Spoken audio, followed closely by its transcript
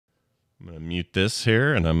I'm going to mute this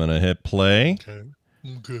here, and I'm going to hit play. Okay.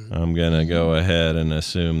 Okay. I'm going to go ahead and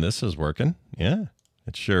assume this is working. Yeah,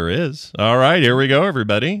 it sure is. All right, here we go,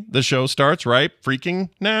 everybody. The show starts right freaking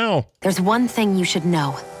now. There's one thing you should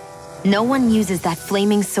know. No one uses that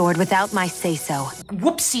flaming sword without my say-so.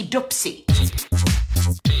 Whoopsie doopsie.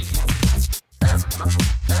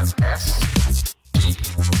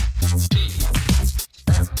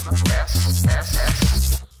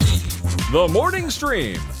 The morning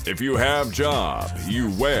stream. If you have job,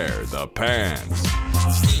 you wear the pants.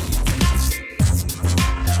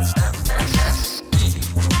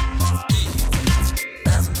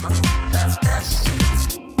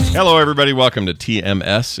 Hello, everybody. Welcome to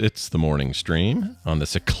TMS. It's the morning stream on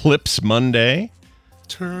this Eclipse Monday.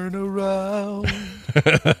 Turn around.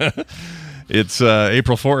 It's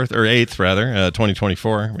April 4th, or 8th, rather,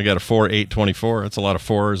 2024. We got a 4-8-24. It's a lot of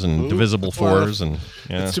fours and divisible fours. And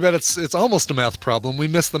yeah. It's too bad it's almost a math problem. We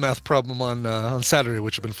missed the math problem on Saturday,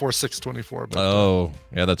 which would have been 4-6-24. But, oh,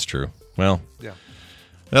 yeah, that's true. Well, yeah.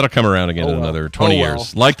 That'll come around again in another 20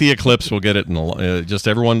 years. Like the eclipse, we'll get it in just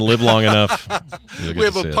everyone live long enough. We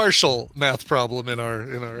have a partial math problem in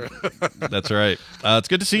our. That's right. It's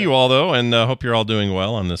good to see you all, though, and hope you're all doing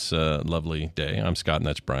well on this lovely day. I'm Scott, and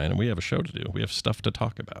that's Brian, and we have a show to do. We have stuff to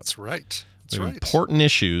talk about. That's right. We have important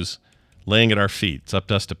issues laying at our feet. It's up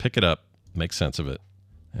to us to pick it up, make sense of it,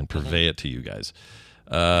 and purvey it to you guys.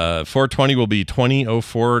 420 will be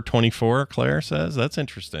 200424. Claire says that's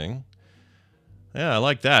interesting. Yeah, I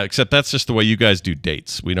like that, except that's just the way you guys do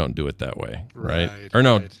dates. We don't do it that way, right? Or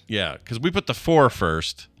no, yeah, because we put the 4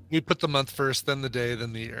 first. We put the month first, then the day,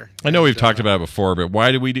 then the year. I know we've talked about it before, but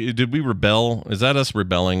why did we rebel? Is that us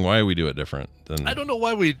rebelling? Why do we do it different than I don't know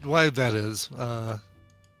why that is.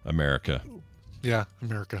 America. Yeah,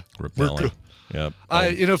 America. Rebelling. Yep.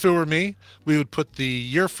 If it were me, we would put the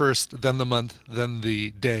year first, then the month, then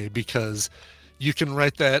the day, because you can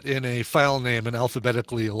write that in a file name and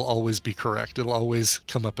alphabetically it'll always be correct. It'll always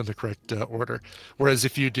come up in the correct order. Whereas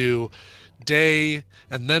if you do day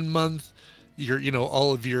and then month,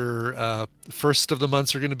 all of your first of the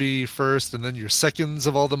months are going to be first, and then your seconds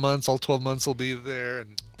of all the months, all 12 months will be there.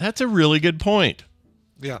 And that's a really good point.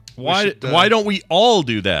 Yeah. Why don't we all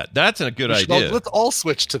do that? That's a good idea. Let's all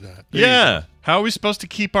switch to that. Yeah. How are we supposed to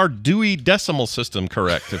keep our Dewey Decimal System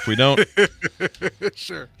correct if we don't?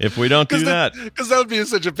 Sure. If we don't do that, because that would be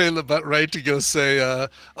such a pain in the butt, right? To go say,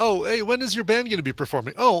 "Oh, hey, when is your band going to be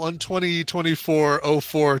performing?" Oh, on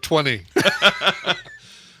 2024-04-20.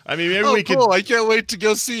 I mean, maybe we could. Cool. I can't wait to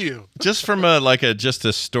go see you. Just from a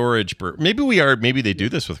storage. Maybe they do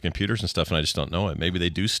this with computers and stuff, and I just don't know it. Maybe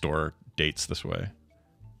they do store dates this way.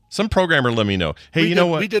 Some programmer let me know. Hey, you know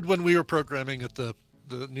what? We did when we were programming at the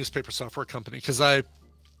newspaper software company, because I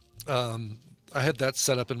had that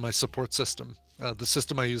set up in my support system, the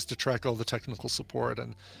system I used to track all the technical support,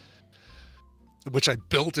 and which I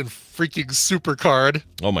built in freaking SuperCard.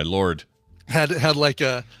 Oh my lord! Had like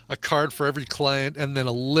a card for every client, and then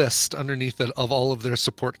a list underneath it of all of their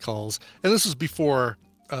support calls. And this was before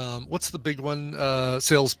what's the big one?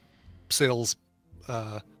 Salesforce.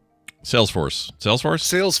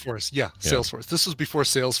 Yeah, Salesforce. This was before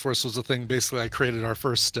Salesforce was a thing. Basically, I created our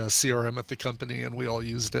first CRM at the company, and we all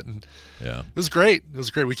used it, and it was great. It was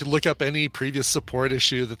great. We could look up any previous support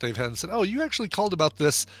issue that they've had and said, "Oh, you actually called about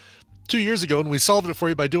this 2 years ago, and we solved it for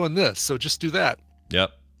you by doing this. So just do that."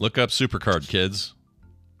 Yep. Look up SuperCard, kids.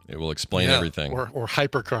 It will explain everything. Or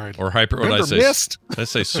HyperCard. Or Hyper. What did I say? Mist? Did I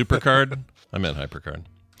say SuperCard? I meant HyperCard.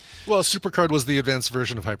 Well, SuperCard was the advanced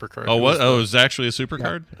version of HyperCard. Oh, what? It was actually a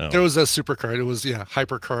SuperCard? Yeah. There was a SuperCard. It was,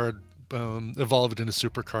 HyperCard evolved into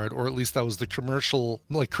SuperCard, or at least that was the commercial,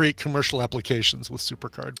 create commercial applications with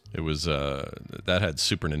SuperCard. It was, that had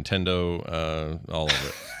Super Nintendo, all of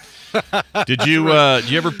it. Did you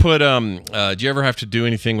ever put, did you ever have to do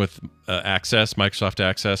anything with Access, Microsoft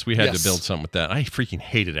Access? We had to build something with that. I freaking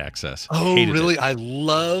hated Access. Really? I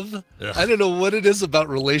don't know what it is about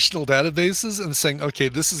relational databases and saying, okay,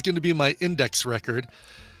 this is going to be my index record.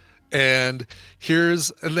 And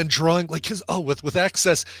then drawing, with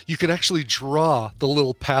Access, you could actually draw the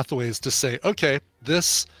little pathways to say, okay,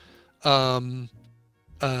 this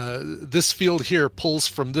field here pulls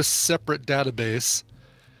from this separate database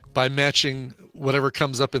by matching whatever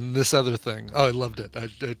comes up in this other thing. Oh, I loved it.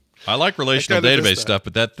 I like relational database stuff,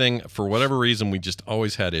 but that thing, for whatever reason, we just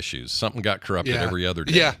always had issues. Something got corrupted every other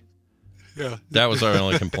day. Yeah. That was our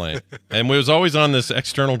only complaint. And we was always on this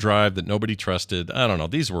external drive that nobody trusted. I don't know.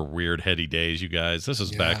 These were weird, heady days, you guys. This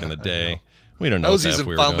was back in the day. We don't know. I was using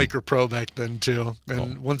FileMaker Pro back then too,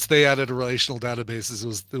 and once they added a relational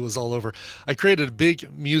databases, it was all over. I created a big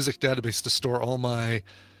music database to store all my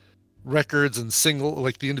records and single,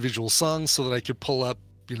 like the individual songs, so that I could pull up,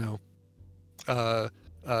 you know,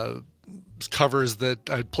 covers that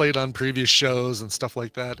I'd played on previous shows and stuff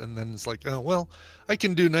like that. And then it's like, oh, well, I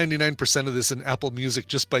can do 99% of this in Apple Music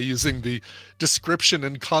just by using the description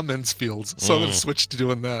and comments fields. So I'm going to switch to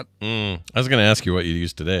doing that. I was going to ask you what you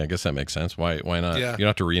used today. I guess that makes sense. Why not? Yeah. You don't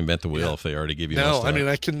have to reinvent the wheel if they already give you No, most of I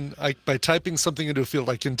mean, it. by typing something into a field,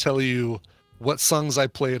 I can tell you what songs I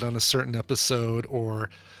played on a certain episode, or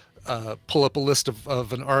pull up a list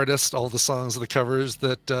of an artist, all the songs, the covers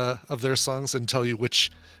that of their songs, and tell you which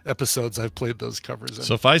episodes I've played those covers in.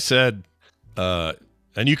 So if I said,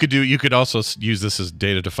 and you could also use this as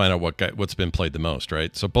data to find out what's been played the most,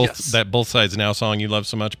 right? So both Sides Now song you love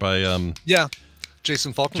so much by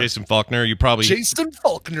Jason Faulkner. Jason Faulkner, you probably Jason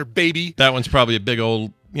Faulkner, baby. That one's probably a big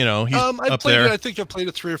old, you know, he's up there. I think I played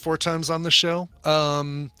it 3 or 4 times on the show.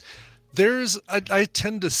 I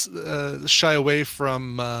tend to shy away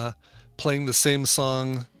from playing the same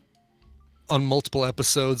song on multiple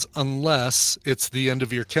episodes unless it's the end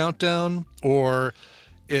of your countdown, or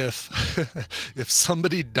if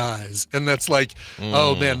somebody dies, and that's like,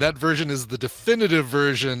 oh man, that version is the definitive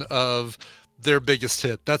version of their biggest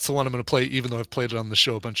hit. That's the one I'm going to play, even though I've played it on the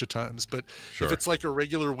show a bunch of times. But if it's like a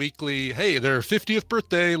regular weekly, hey, their 50th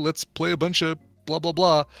birthday, let's play a bunch of blah blah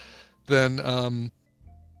blah, then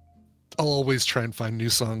I'll always try and find new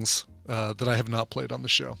songs that I have not played on the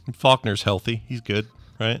show. Faulkner's healthy. He's good,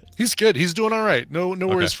 right? He's good. He's doing all right. No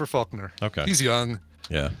worries for Faulkner. Okay. He's young.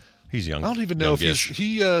 Yeah. He's young. I don't even know if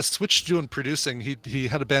he switched to doing producing. He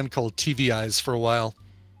had a band called TV Eyes for a while.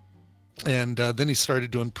 And then he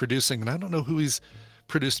started doing producing, and I don't know who he's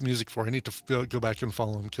produced music for. I need to go back and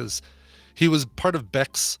follow him, because he was part of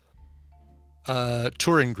Beck's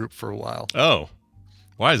touring group for a while. Oh.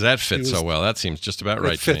 Why does that fit so well? That seems just about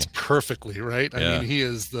right to me. It fits perfectly, right? I mean, he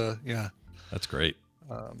is That's great.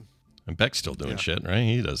 And Beck's still doing shit, right?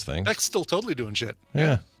 He does things. Beck's still totally doing shit.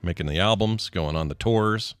 Yeah. Making the albums, going on the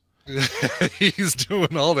tours. He's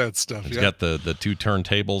doing all that stuff. He's got the 2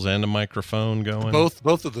 turntables and a microphone going.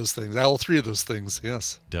 Both of those things. All 3 of those things,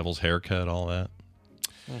 yes. Devil's haircut, all that.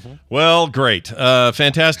 Well, great.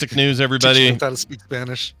 Fantastic news, everybody. How to speak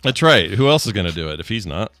Spanish. That's right. Who else is going to do it if he's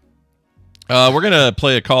not? We're going to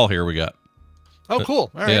play a call here we got. Oh,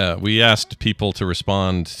 cool. All right. Yeah, we asked people to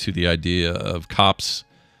respond to the idea of cops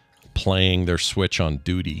playing their Switch on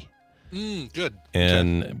duty. Good.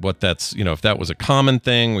 And what that's, if that was a common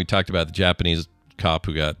thing. We talked about the Japanese cop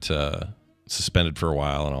who got suspended for a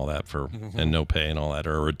while and all that and no pay and all that,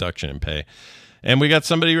 or a reduction in pay. And we got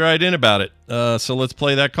somebody right in about it. So let's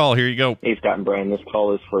play that call. Here you go. Hey, Scott and Brian. This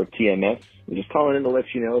call is for TMS. I'm just calling in to let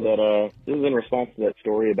you know that this is in response to that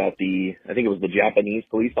story about I think it was the Japanese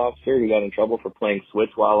police officer who got in trouble for playing Switch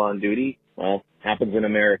while on duty. Well, happens in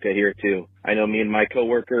America here too. I know me and my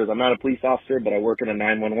coworkers, I'm not a police officer, but I work in a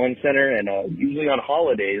 911 center, and usually on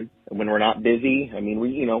holidays when we're not busy, I mean,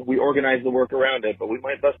 we organize the work around it, but we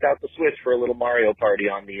might bust out the Switch for a little Mario Party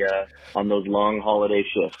on those long holiday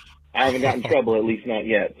shifts. I haven't gotten in trouble, at least not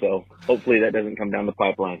yet, so hopefully that doesn't come down the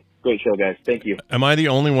pipeline. Great show, guys. Thank you. Am I the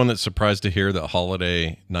only one that's surprised to hear that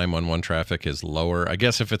holiday 911 traffic is lower? I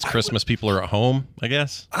guess if it's Christmas, people are at home, I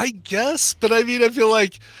guess. I guess, but I mean, I feel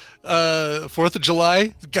like 4th of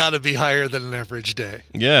July got to be higher than an average day.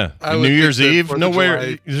 Yeah. New Year's Eve,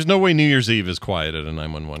 there's no way New Year's Eve is quiet at a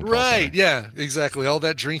 911 call right, center. Yeah, exactly. All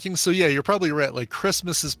that drinking. So yeah, you're probably right. Like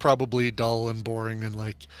Christmas is probably dull and boring, and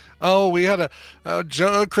like, oh, we had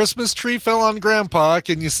a Christmas tree fell on Grandpa.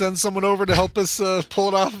 Can you send someone over to help us pull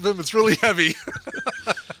it off of him? It's really heavy.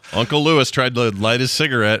 Uncle Lewis tried to light his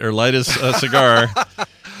cigarette or light his cigar.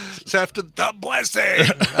 Just after the blessing.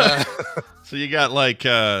 So you got like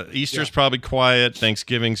Easter's probably quiet,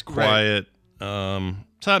 Thanksgiving's quiet. Right.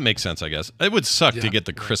 So that makes sense, I guess. It would suck to get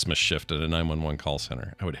the Christmas shift at a 911 call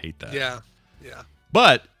center. I would hate that. Yeah.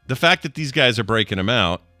 But the fact that these guys are breaking them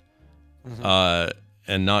out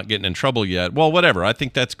and not getting in trouble yet, well, whatever. I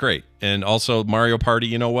think that's great. And also Mario Party,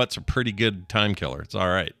 you know what? It's a pretty good time killer. It's all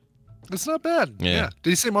right. It's not bad. Yeah. Did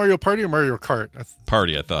you say Mario Party or Mario Kart?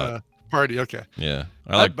 Party, I thought. Party, okay. Yeah.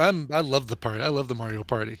 I love the party. I love the Mario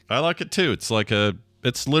Party. I like it too. It's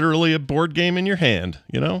it's literally a board game in your hand,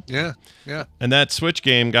 you know? Yeah. And that Switch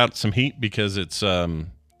game got some heat because it's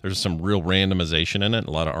there's some real randomization in it,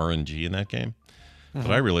 a lot of RNG in that game.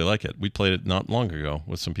 But I really like it. We played it not long ago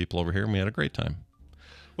with some people over here, and we had a great time.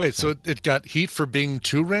 Wait, so it got heat for being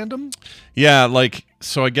too random? Yeah,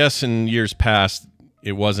 so I guess in years past,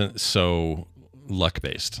 it wasn't so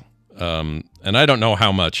luck-based. And I don't know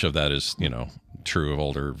how much of that is, true of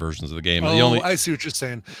older versions of the game. Oh, I see what you're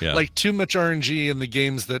saying. Yeah. Like too much RNG in the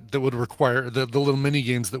games that would require the little mini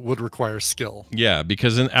games that would require skill. Yeah,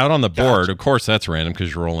 because out on the board, of course, that's random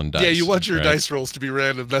because you're rolling dice. Yeah, you want your right? dice rolls to be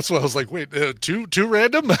random. That's why I was like, wait, two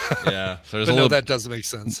random? Yeah, so there's but a little, that doesn't make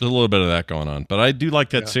sense. There's a little bit of that going on, but I do like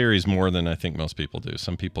that series more than I think most people do.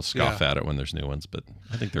 Some people scoff at it when there's new ones, but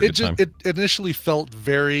I think they're a good time. It initially felt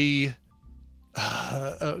very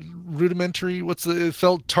rudimentary. It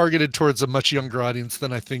felt targeted towards a much younger audience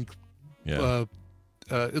than I think. Yeah.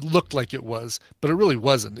 It looked like it was, but it really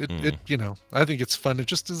wasn't. It I think it's fun. It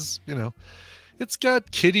just is, it's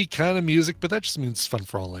got kiddie kind of music, but that just means it's fun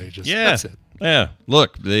for all ages. Yeah. That's it. Yeah.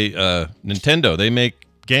 Look, they Nintendo, they make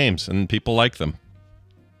games and people like them.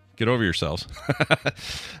 Get over yourselves.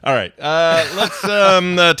 All right. Let's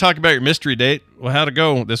talk about your mystery date. Well, how'd it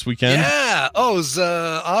go this weekend? Yeah. Oh, it was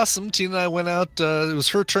awesome. Tina and I went out. It was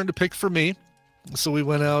her turn to pick for me. So we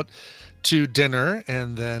went out to dinner,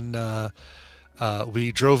 and then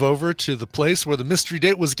we drove over to the place where the mystery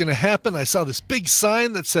date was going to happen. I saw this big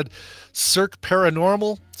sign that said Cirque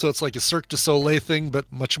Paranormal. So it's like a Cirque du Soleil thing, but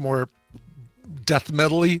much more death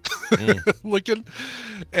metal-y looking.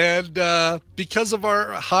 And because of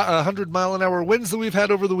our 100-mile-an-hour winds that we've had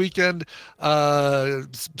over the weekend,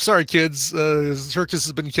 sorry, kids, circus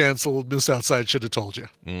has been canceled. Moose Outside should have told you.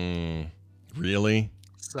 Really?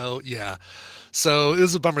 So, yeah. So it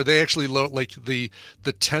was a bummer. They actually the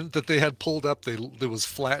tent that they had pulled up, it was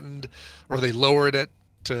flattened, or they lowered it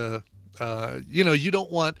to, you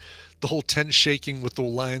don't want the whole tent shaking with the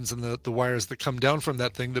lines and the wires that come down from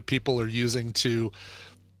that thing that people are using to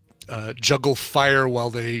juggle fire while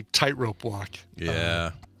they tightrope walk.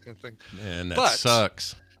 Yeah. Kind of thing. Man, that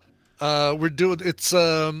sucks. We're doing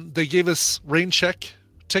they gave us rain check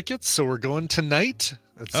tickets, so we're going tonight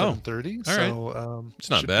at 7:30. So it's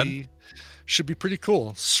not bad. Should be pretty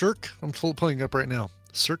cool. Cirque, I'm pulling up right now.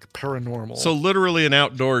 Cirque Paranormal. So literally an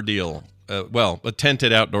outdoor deal. A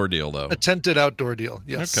tented outdoor deal, though. A tented outdoor deal,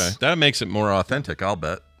 yes. Okay. That makes it more authentic, I'll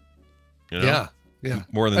bet. Yeah.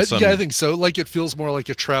 More than some. Yeah, I think so. Like, it feels more like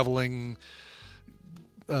a traveling,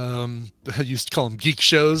 I used to call them geek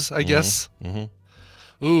shows, I guess.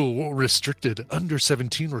 Mm-hmm. Ooh, restricted. Under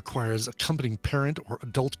 17 requires accompanying parent or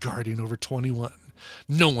adult guardian over 21.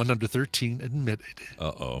 No one under 13 admitted.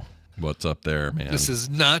 Uh-oh. What's up there, man? This is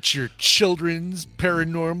not your children's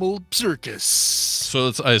paranormal circus.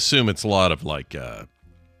 So I assume it's a lot of like, I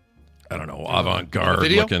don't know, avant-garde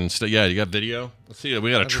looking stuff. Yeah, you got video? Let's see. We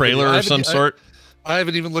got a trailer of some sort. I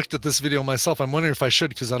haven't even looked at this video myself. I'm wondering if I should,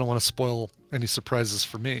 because I don't want to spoil any surprises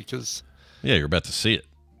for me. Yeah, you're about to see it.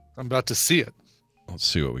 I'm about to see it. Let's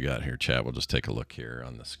see what we got here, Chad. We'll just take a look here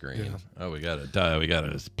on the screen. Yeah. Oh, we got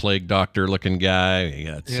a plague doctor looking guy. We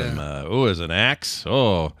got some. Is an axe?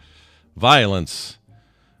 Oh. Violence.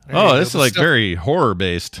 This is like very horror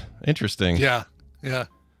based. Interesting. Yeah. All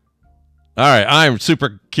right, I'm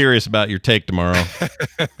super curious about your take tomorrow.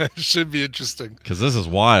 Should be interesting because this is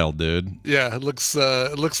wild, dude. Yeah, it looks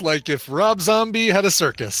like if Rob Zombie had a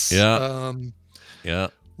circus. Yeah.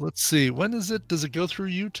 Let's see. When is it? Does it go through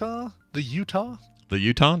Utah? The Utah?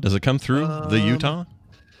 Does it come through the Utah?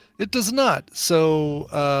 It does not. So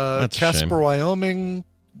Casper, shame. Wyoming,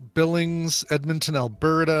 Billings, Edmonton,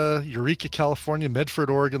 Alberta, Eureka, California, Medford,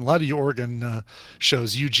 Oregon. A lot of your Oregon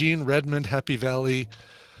shows. Eugene, Redmond, Happy Valley,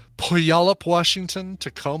 Puyallup, Washington,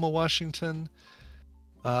 Tacoma, Washington,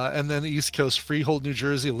 and then the East Coast, Freehold, New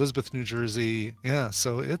Jersey, Elizabeth, New Jersey. Yeah,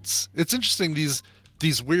 so it's interesting, these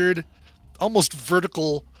weird, almost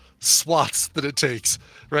vertical swaths that it takes,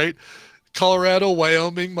 right? Colorado,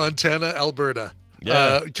 Wyoming, Montana, Alberta.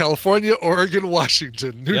 Yeah. California, Oregon,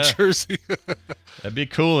 Washington, New Jersey. That'd be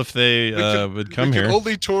cool if they would come here. We can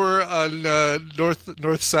only tour on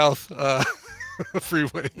north-south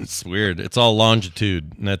freeways. It's weird. It's all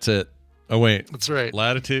longitude, and that's it. Oh, wait. That's right.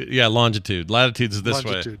 Latitude? Yeah, longitude. Latitude's this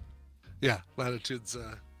way. Yeah, latitude's...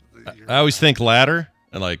 I always think ladder,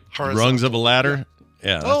 and like horizontal. Rungs of a ladder.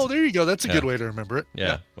 Yeah. Oh, there you go. That's a good way to remember it.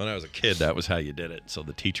 Yeah. When I was a kid, that was how you did it, so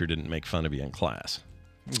the teacher didn't make fun of you in class.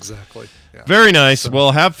 Exactly. Yeah. Very nice.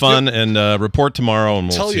 Well, have fun and report tomorrow, and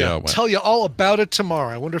we'll see how it went. Tell you all about it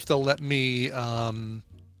tomorrow. I wonder if they'll let me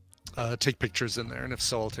take pictures in there, and if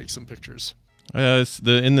so, I'll take some pictures.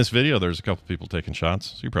 In this video, there's a couple people taking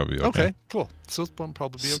shots, so you'll probably be okay. Okay, cool. So it's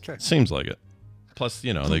probably be okay. Seems like it. Plus,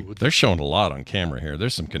 they're showing a lot on camera here.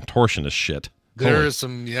 There's some contortionist shit. There is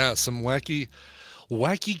some wacky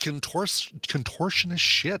contortionist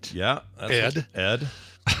shit. Yeah. Ed.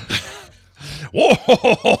 Whoa!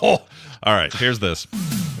 All right, here's this.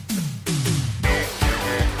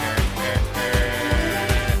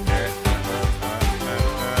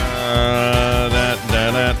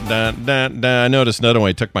 I noticed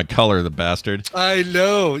Dunaway took my color, the bastard. I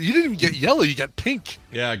know. You didn't even get yellow. You got pink.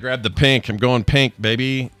 Yeah, I grabbed the pink. I'm going pink,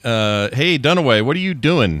 baby. Hey, Dunaway, what are you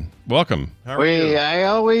doing? Welcome. How are you? I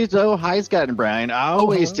always, hi, Scott and Brian. I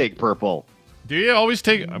always take purple. Do you always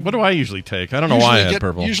take? What do I usually take? I don't know why I had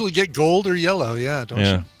purple. Usually get gold or yellow. Yeah, don't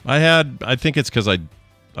you? I think it's because I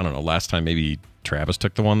don't know. Last time maybe Travis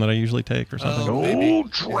took the one that I usually take or something. Oh,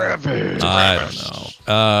 Travis. I don't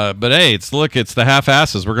know. But hey, it's the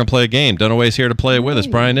half-asses. We're going to play a game. Dunaway's here to play it with us.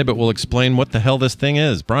 Brian Ibbett will explain what the hell this thing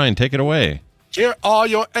is. Brian, take it away. Here are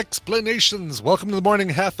your explanations. Welcome to the Morning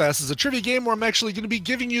Half-Asses, a trivia game where I'm actually going to be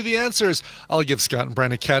giving you the answers. I'll give Scott and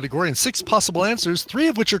Brian a category and 6 possible answers, 3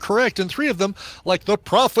 of which are correct, and 3 of them, like the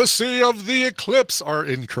prophecy of the eclipse, are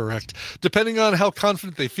incorrect. Depending on how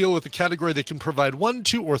confident they feel with the category, they can provide 1,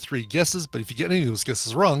 2, or 3 guesses, but if you get any of those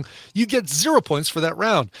guesses wrong, you get 0 points for that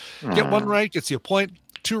round. Get 1 right, gets you a point.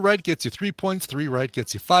 2 right gets you 3 points. 3 right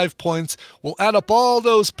gets you 5 points. We'll add up all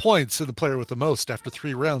those points, and the player with the most after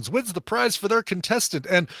 3 rounds wins the prize for their contestant.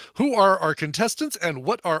 And who are our contestants and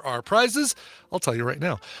what are our prizes? I'll tell you right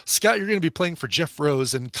now. Scott, you're going to be playing for Jeff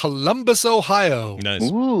Rose in Columbus, Ohio. Nice.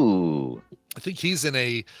 Ooh. I think he's in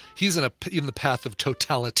the path of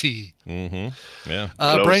totality. Mm-hmm. Yeah.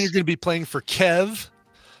 Brian, you're going to be playing for Kev,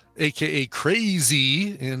 aka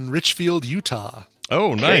Crazy, in Richfield, Utah.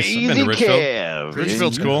 Oh, nice. I've been to Richfield. Kev.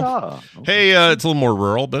 Richfield's cool. Hey, it's a little more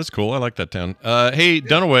rural, but it's cool. I like that town. Hey,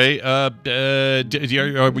 Dunaway,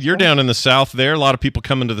 you're down in the south there. A lot of people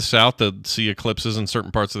coming to the south to see eclipses in certain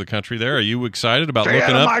parts of the country there. Are you excited about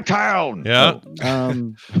looking up? my town. Yeah.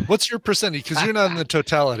 What's your percentage? Because you're not in the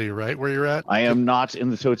totality, right, where you're at? I am not in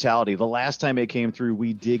the totality. The last time it came through,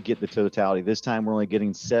 we did get the totality. This time we're only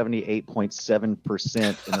getting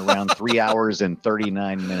 78.7% in around 3 hours and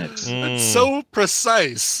 39 minutes. It's so precise.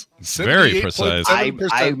 Very precise.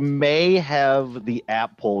 I may have the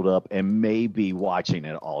app pulled up and may be watching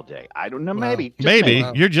it all day. I don't know. Maybe. Maybe.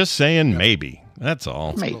 You're just saying maybe. That's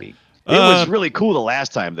all. Maybe. It was really cool the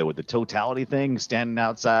last time, though, with the totality thing, standing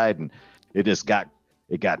outside, and it got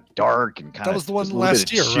dark and kind of. That was the one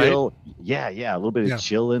last year, chill. Right? Yeah, a little bit of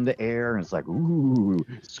chill in the air, and it's like, ooh,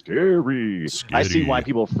 scary. I see why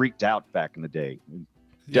people freaked out back in the day.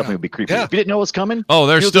 Definitely would be creepy. Yeah. If you didn't know what was coming,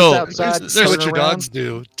 there's still there's what your dogs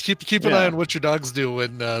do. Keep an eye on what your dogs do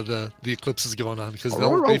when the eclipse is going on, because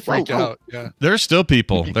they freak out. Yeah, there's still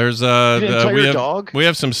people. There's we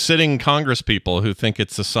have some sitting Congress people who think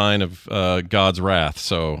it's a sign of God's wrath.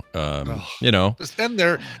 So just end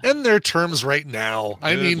their terms right now.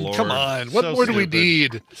 I mean, Lord. Come on, what more do we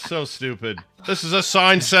need? So stupid. This is a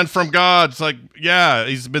sign sent from God. It's like, yeah,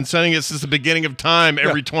 he's been sending it since the beginning of time,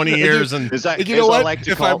 every 20 years. And you know what?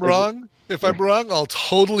 If I'm wrong, I'll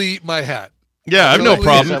totally eat my hat. Yeah, I have no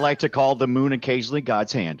problem. I like to call the moon occasionally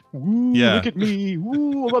God's hand. Ooh, look at me.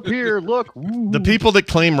 Ooh, I'm up here. Look. Ooh. The people that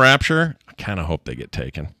claim rapture, I kind of hope they get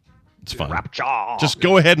taken. It's fine. Rapture. Just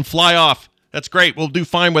go ahead and fly off. That's great. We'll do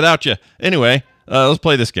fine without you. Anyway, let's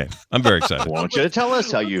play this game. I'm very excited. I want you to tell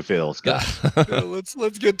us how you feel, Scott.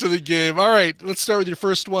 Let's get to the game. All right, let's start with your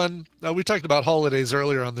first one. We talked about holidays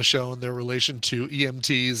earlier on the show and their relation to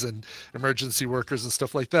EMTs and emergency workers and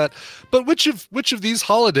stuff like that. But which of these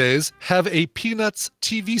holidays have a Peanuts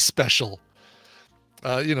TV special?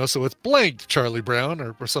 So it's blank Charlie Brown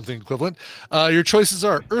or something equivalent. Your choices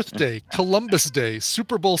are Earth Day, Columbus Day,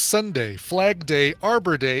 Super Bowl Sunday, Flag Day,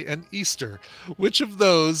 Arbor Day, and Easter. Which of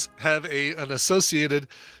those have an associated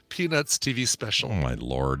Peanuts TV special? Oh my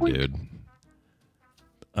Lord, dude.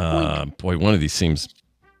 Boy, one of these seems.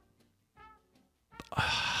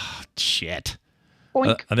 Shit.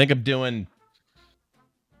 I think I'm doing.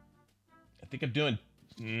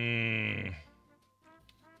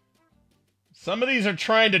 Some of these are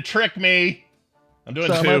trying to trick me. I'm doing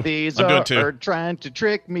Some two. of these I'm doing are trying to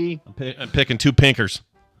trick me. I'm picking 2 pinkers.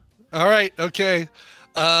 All right. Okay.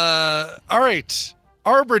 All right.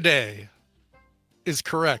 Arbor Day is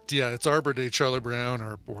correct. Yeah, it's Arbor Day Charlie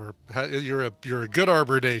Brown, or you're a good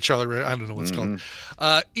Arbor Day Charlie Brown. I don't know what it's called.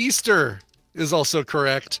 Easter is also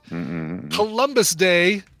correct. Columbus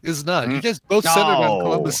Day is not. You guys both centered on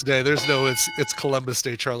Columbus Day. There's no, it's Columbus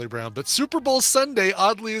Day Charlie Brown. But Super Bowl Sunday,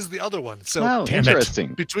 oddly, is the other one. So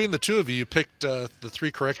interesting. Between the two of you, you picked the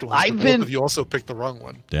 3 correct ones. Both of you also picked the wrong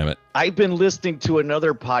one. Damn it. I've been listening to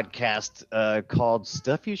another podcast called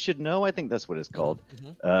Stuff You Should Know. I think that's what it's called.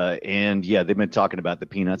 And yeah, they've been talking about the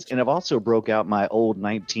Peanuts. And I've also broke out my old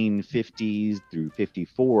 1950s through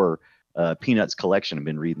 54 Peanuts collection. I've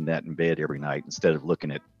been reading that in bed every night instead of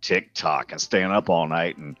looking at TikTok and staying up all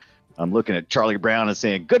night and I'm looking at Charlie Brown and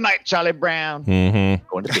saying, "Good night, Charlie Brown." Mm-hmm.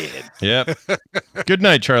 Going to bed. Yep. Good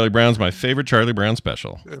night, Charlie Brown's my favorite Charlie Brown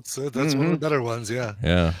special. That's one of the better ones. Yeah.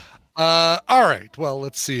 Yeah. All right. Well,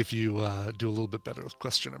 let's see if you do a little bit better with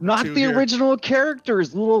question number Not 2 the here. original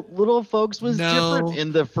characters. Little folks was No. different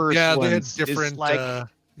in the first Yeah, ones. they had It's different. like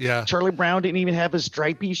Yeah. Charlie Brown didn't even have a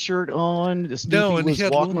stripy shirt on. Snoopy No, and he was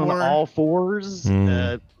had a walking little on more- all fours.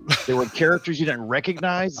 There were characters you didn't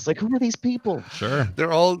recognize. It's like, who are these people? Sure.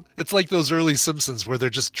 They're all. It's like those early Simpsons where they're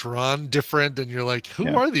just drawn different, and you're like, who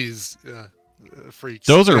Yeah. are these freaks?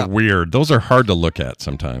 Those are Yeah, weird. Those are hard to look at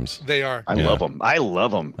sometimes. They are. I love them. I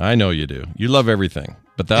love them. I know you do. You love everything.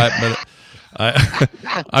 But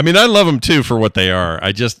I mean, I love them too for what they are.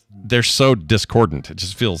 They're so discordant. It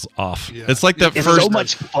just feels off. Yeah. It's like that It's first. so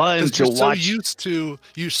much fun Because to watch.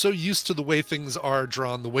 you're so used to the way things are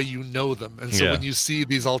drawn, the way you know them, and so Yeah. when you see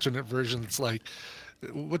these alternate versions, it's like,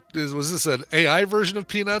 was this an AI version of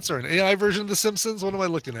Peanuts or an AI version of The Simpsons? What am I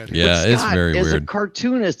looking at here? Yeah, But it's Scott, very as weird. a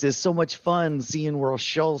cartoonist, it's so much fun seeing where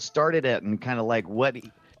Shell started at and kind of like what.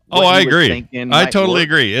 Oh, what I he was agree. thinking I might totally work.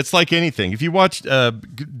 agree. It's like anything. If you watch,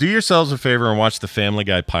 do yourselves a favor and watch the Family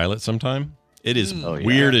Guy pilot sometime. It is Oh, yeah.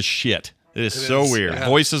 weird as shit. It is so weird. yeah.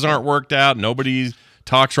 Voices aren't worked out. Nobody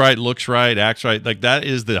talks right, looks right, acts right. Like that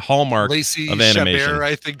is the hallmark Lacey of animation. Chabert,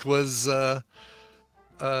 I think, was the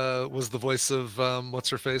voice of what's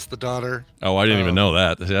her face, the daughter. Oh, I didn't even know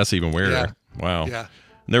that. That's even weirder. Yeah. Wow. Yeah.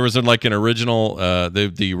 There was like an original,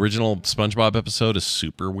 the original SpongeBob episode is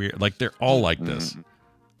super weird. Like they're all like this,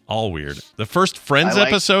 all weird. The first Friends I like-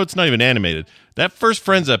 episode, it's not even animated. That first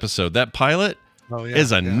Friends episode, that pilot Oh, yeah,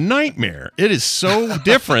 is a yeah. nightmare. It is so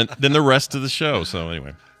different than the rest of the show. So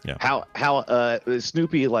anyway, yeah. How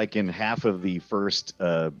Snoopy, like in half of the first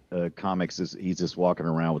comics, he's just walking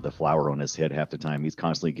around with a flower on his head half the time. He's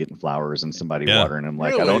constantly getting flowers and somebody Yeah. watering him.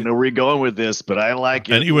 Like, Really? I don't know where you're going with this, but I like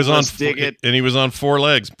it. And he was on Let's dig it. and he was on 4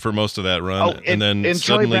 legs for most of that run, and then Charlie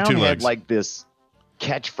suddenly Brown 2 had legs. like this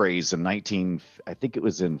catchphrase in I think it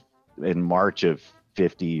was in March of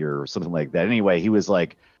 50 or something like that. Anyway, he was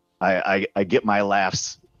like, I get my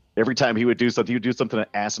laughs every time he would do something. He would do something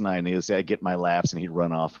asinine, and he would say, "I get my laughs," and he'd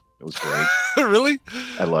run off. It was great. Really?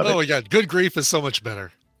 I love Oh it. my God, Good Grief is so much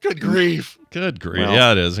better. Good grief. Good grief. Well-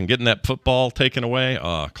 Yeah, it is. And getting that football taken away.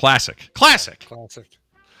 Classic. Classic. Classic.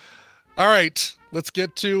 All right, let's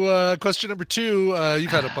get to question number 2.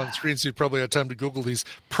 You've had up on screen, so you probably had time to Google these.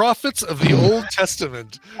 Prophets of the Old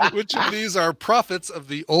Testament. Which of these are prophets of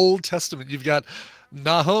the Old Testament? You've got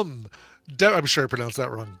Nahum. I'm sure I pronounced that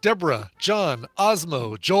wrong. Deborah, John,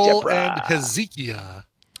 Osmo, Joel, Deborah. and Hezekiah.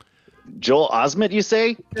 Joel Osment, you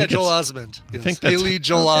say? Yeah, Joel it's- Osmond. Yes. think that's- Haley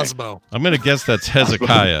Joel okay. Osmo. I'm going to guess that's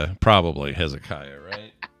Hezekiah. Probably Hezekiah,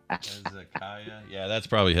 right? Hezekiah. Yeah, that's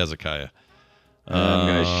probably Hezekiah. I'm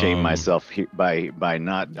gonna shame Um, myself by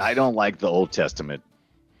not. I don't like the Old Testament.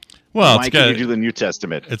 Well, Why it's can't got you do the New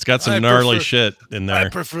Testament? it's got some I gnarly prefer- shit in I there.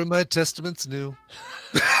 prefer my testaments new.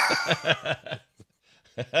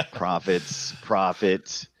 Prophets.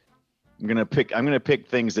 I'm gonna pick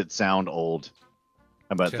things that sound old.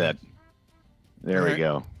 How about Okay. that? There All we right.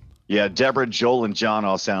 go. Yeah, Deborah, Joel, and John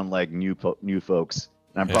all sound like new folks.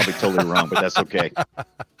 I'm probably totally wrong, but that's okay.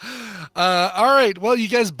 All right. Well, you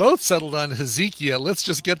guys both settled on Hezekiah. Let's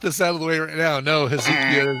just get this out of the way right now. No,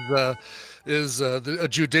 Hezekiah is a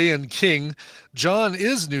Judean king. John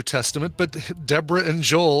is New Testament, but Deborah and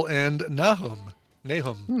Joel and Nahum.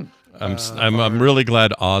 I'm really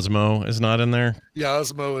glad Osmo is not in there. Yeah,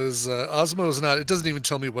 Osmo is not. It doesn't even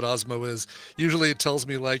tell me what Osmo is. Usually, it tells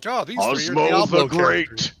me like, oh, these three are Osmo Diablo the Great.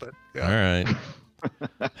 characters, But All yeah. right.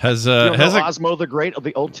 Has You don't know Hezek? Osmo the Great of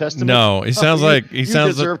the Old Testament? No, he sounds like he you sounds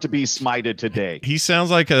like, deserve to be smited today. he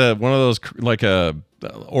sounds like one of those like a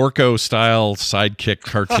Orko style sidekick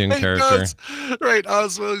cartoon He character. does. Right,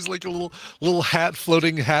 Osmo is like a little hat,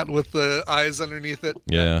 floating hat with the eyes underneath it.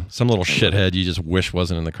 Yeah, some little shithead you just wish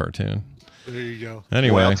wasn't in the cartoon. There you go.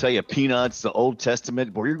 Anyway, Well, I'll tell you, Peanuts, the Old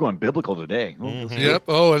Testament. Boy, you're going biblical today. Mm-hmm. Yep.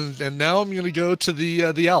 Oh, and now I'm going to go to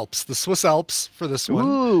the Alps, the Swiss Alps for this one.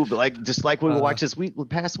 Ooh, but just like we watched this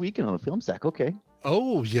past weekend on the film stack. Okay.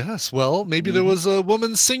 Oh, yes. Well, maybe there was a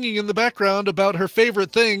woman singing in the background about her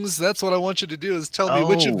favorite things. That's what I want you to do is tell me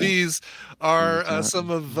which of Oh. these are some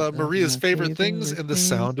of Maria's favorite things in The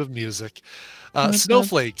Sound of Music.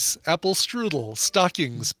 Snowflakes, apple strudel,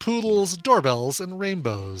 stockings, poodles, doorbells, and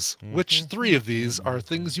rainbows. Which 3 of these are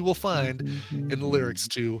things you will find in the lyrics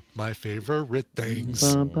to My Favorite Things?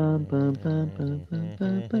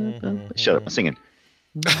 Shut up, I'm singing.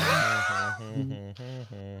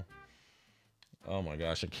 oh my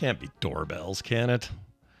gosh, it can't be doorbells, can it?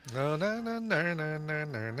 No, no, no, no, no, no,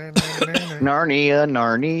 no, no, no, Narnia,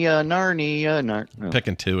 Narnia, Narnia, Narnia.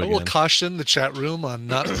 Picking two I will again. caution the chat room on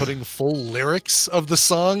not putting full lyrics of the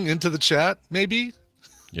song into the chat, maybe.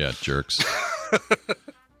 Yeah, jerks.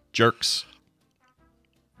 Jerks.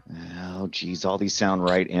 Oh, geez, all these sound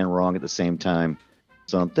right and wrong at the same time.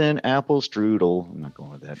 Something apple strudel. I'm not going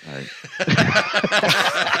with that. All right.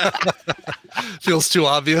 Feels too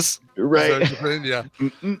obvious. Right. Is that what you're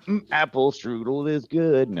saying? Yeah. Apple strudel is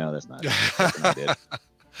good. No, that's not it.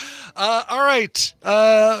 All right.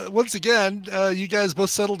 Once again, you guys both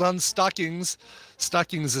settled on stockings.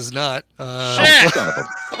 Stockings is not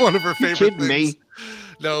one of her favorite kidding things. me?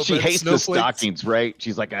 No, She but hates the snowflakes. stockings, right?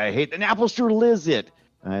 She's like, I hate an apple strudel. Is it?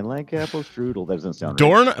 I like apple strudel. That doesn't sound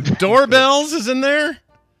right. Doorbells is in there?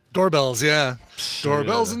 Doorbells, yeah.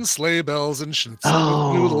 Doorbells and sleigh bells and schnitzel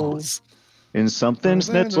Oh. noodles. And something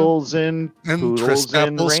schnitzels and poodles crisp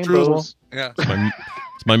and apple rainbows. strudel. Yeah.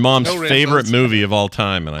 It's my mom's No favorite rainbows. movie of all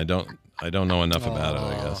time, and I don't know enough about it,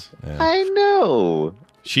 I guess. Yeah. I know.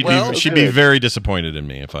 She'd Well, be good. very disappointed in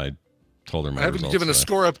me if I told her my I haven't results given a today.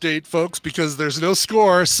 score update, folks, because there's no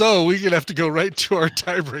score. So we're going to have to go right to our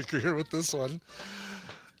tiebreaker here with this one.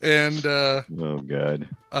 And Oh, God.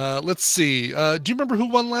 let's see. Do you remember who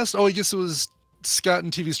won last? Oh, I guess it was Scott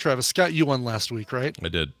and TV's Travis. Scott, you won last week, right? I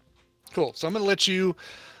did. Cool. So I'm going to let you,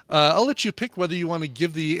 I'll let you pick whether you want to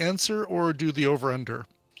give the answer or do the over-under.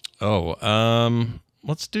 Oh,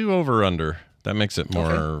 let's do over under. That makes it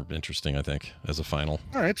more interesting, I think, as a final.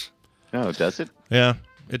 All right. Oh, does it? Yeah,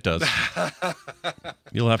 it does.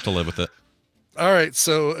 You'll have to live with it. All right.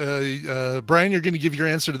 So, Brian, you're going to give your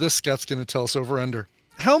answer to this. Scott's going to tell us over-under.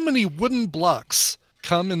 How many wooden blocks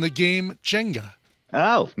come in the game Jenga?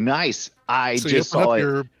 Oh, nice. I So just you open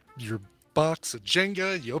saw up it. your box of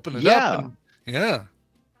Jenga, you open it Yeah. up. And, yeah.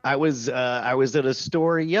 I was at a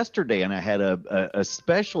store yesterday and I had a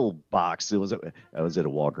special box. I was at a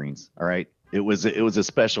Walgreens. All right. It was a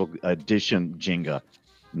special edition Jenga.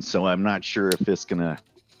 And so I'm not sure if it's gonna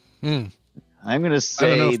I'm gonna I don't know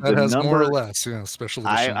say if that the has more or number less. Yeah, special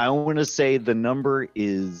edition. I want to say the number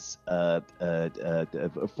is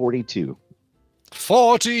 42.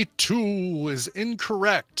 42 is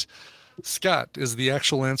incorrect. Scott, is the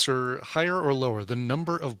actual answer higher or lower? The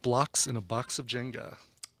number of blocks in a box of Jenga.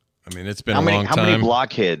 I mean, it's been How a long many time.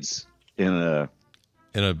 blockheads in a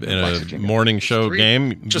in a box of Jenga? morning show three.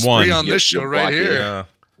 game? Just one. three on this You show right block it. here. Yeah.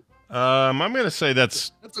 I'm going to say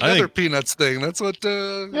that's. That's I another think Peanuts thing. That's what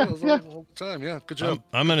Yeah. all the time. Yeah, good job.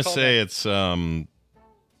 I'm going to Call say it's that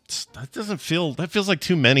doesn't feel. That feels like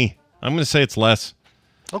too many. I'm going to say it's less.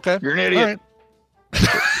 Okay. You're an idiot. All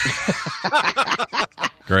right.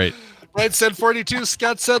 Great. Right said 42.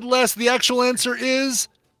 Scott said less. The actual answer is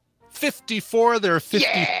 54. There are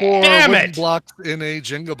 54 Damn wooden it. blocks in a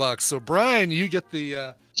Jenga box. So, Brian, you get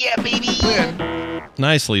the baby. win.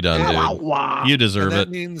 Nicely done, dude. You deserve And that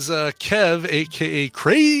it. means Kev, a.k.a.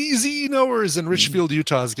 Crazy Knowers in Richfield,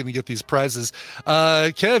 Utah, is going to get these prizes.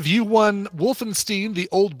 Kev, you won Wolfenstein, The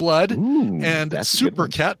Old Blood, Ooh, and that's a good Super one.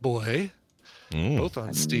 Catboy, Mm, both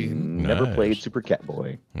on Steam. Never Nice. played Super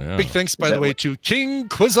Catboy. yeah. Big thanks, by Is the that way, what- to King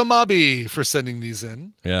Quizamabi for sending these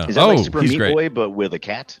in. Yeah. Is that Oh, like Super he's Meat great. Boy but with a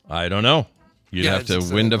cat? I don't know. You'd Yeah, have to it's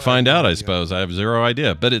just, win to I find have no out, I idea. suppose. I have zero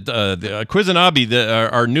idea. But Quizanabi,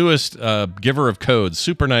 our newest giver of codes,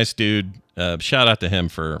 super nice dude. Shout out to him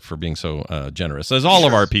for being so generous, as all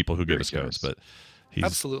of our people who give us codes. But he's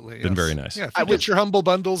Absolutely. been yes. very nice. Yeah, if you get your humble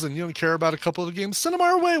bundles and you don't care about a couple of the games, send them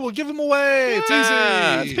our way. We'll give them away. It's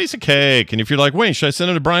Yeah, easy. it's a piece of cake. And if you're like, wait, should I send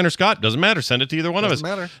it to Brian or Scott? Doesn't matter. Send it to either one of us.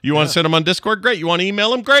 Doesn't matter. You want to send them on Discord? Great. You want to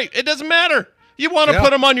email them? Great. It doesn't matter. You want to put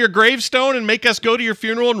them on your gravestone and make us go to your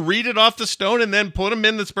funeral and read it off the stone and then put them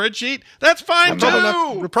in the spreadsheet? That's fine, too.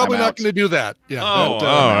 We're probably I'm not out. going to do that. Yeah. Oh, but,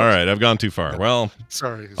 all right. I've gone too far. Well,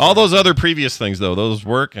 Sorry. all those other previous things, though, those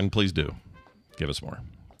work, and please do. Give us more.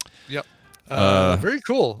 Yep. Very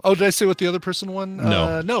cool. Oh, did I say what the other person won?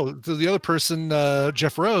 No. No. The other person,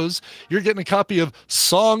 Jeff Rose, you're getting a copy of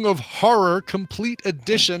Song of Horror Complete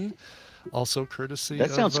Edition, also courtesy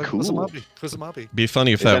That sounds of cool. Quizamabi. Be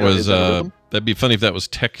funny if Is that a- was is that a rhythm? that'd be funny if that was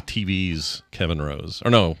Tech TV's Kevin Rose.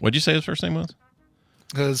 Or no, what'd you say his first name was?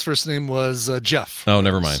 His first name was Jeff. Oh,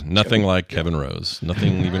 never mind. Nothing like Kevin Rose.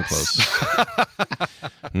 Nothing even close.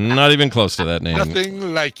 Not even close to that name.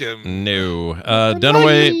 Nothing like him. No.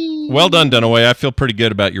 Dunaway, well done, Dunaway. I feel pretty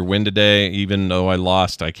good about your win today, even though I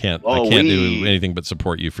lost. I can't do anything but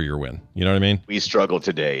support you for your win. You know what I mean? We struggled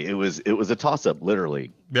today. It was a toss up,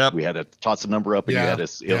 literally. Yep. We had to toss a number up and Yeah. you had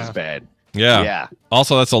to, it was bad. Yeah. Yeah.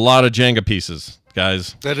 Also, that's a lot of Jenga pieces,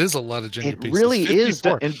 guys. That is a lot of Jenga It pieces. really is.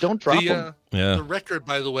 54. And don't drop them. Yeah. The record,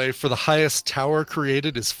 by the way, for the highest tower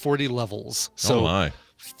created is 40 levels. So oh my.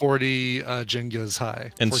 40 Jengas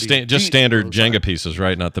high. And 40 just standard kilos Jenga high. pieces,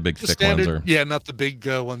 right? Not the big The thick standard, ones. Or... Yeah, not the big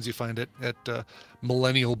ones you find at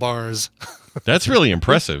millennial bars. That's really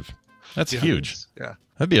impressive. That's Yeah. huge. Yeah.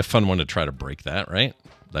 That'd be a fun one to try to break that, right?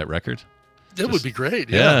 That record. It would be great.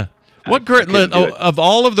 Yeah. Yeah. What great couldn't do it. of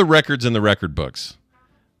all of the records in the record books,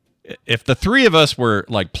 if the three of us were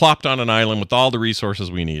like plopped on an island with all the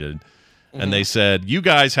resources we needed, and they said, you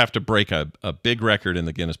guys have to break a big record in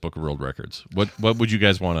the Guinness Book of World Records, what would you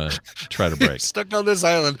guys want to try to break? Stuck on this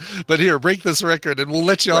island, but here, break this record, and we'll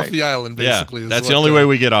let you off Right. the island. Basically, Yeah, is that's what, the only way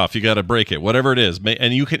we get off. You got to break it, whatever it is,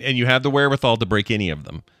 and you have the wherewithal to break any of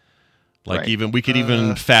them. Like Right. we could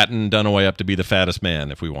even fatten Dunaway up to be the fattest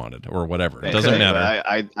man if we wanted, or whatever. It doesn't Okay, matter.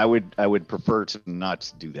 I would prefer to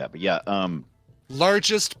not do that, but yeah.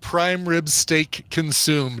 Largest prime rib steak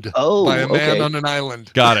consumed Oh, by a man okay. on an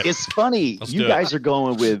island. Got it. It's funny. Let's You do it. guys are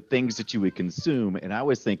going with things that you would consume, and I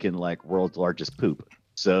was thinking like world's largest poop.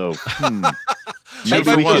 So Might maybe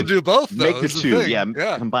be we able to could do both. Though, make the is two. thing. Yeah,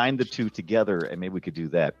 yeah. combine the two together, and maybe we could do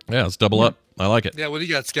that. Yeah, let's double up. I like it. Yeah, what do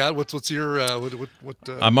you got, Scott? What's your what?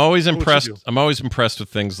 I'm always what would you impressed. do? I'm always impressed with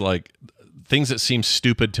things that seem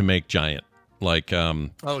stupid to make giant, like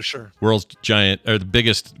Oh, sure. world's giant or the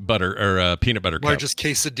biggest butter or peanut butter cup. Largest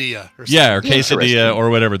quesadilla. Or Yeah, or something. quesadilla Interesting. or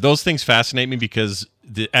whatever. Those things fascinate me because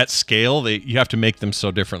at scale, you have to make them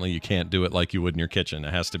so differently. You can't do it like you would in your kitchen.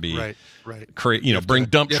 It has to be Right. bring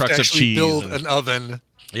dump You have trucks to of actually cheese. build and- an oven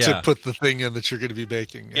Yeah. to put the thing in that you're going to be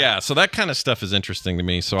baking. Yeah, so that kind of stuff is interesting to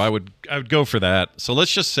me. So I would go for that. So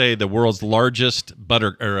let's just say the world's largest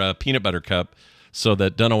butter or peanut butter cup, so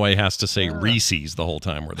that Dunaway has to say Reese's the whole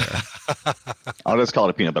time we're there. I'll just call it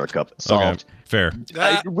a peanut butter cup. Solved. Okay, fair.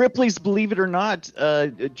 Ripley's, believe it or not,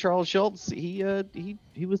 Charles Schultz. He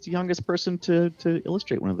was the youngest person to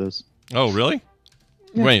illustrate one of those. Oh, really?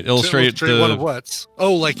 Wait, To illustrate one of the what?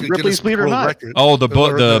 Oh, like the Ripley's Guinness Believe It or World Not. Record. oh the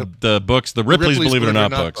book Or the books the Ripley's Believe It or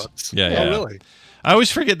Not books. Yeah, yeah. Oh, really? I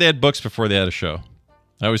always forget they had books before they had a show.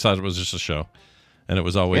 I always thought it was just a show, and it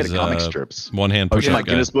was They always had comic strips. one hand Oh, push you up like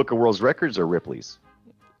guy. Guinness Book of World Records or Ripley's?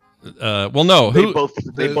 Well, no, They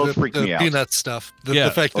both freak the me out. Peanut stuff. The Yeah.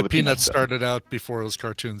 fact Oh, that the Peanut Peanuts stuff. started out before it was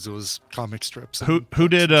cartoons, it was comic strips. who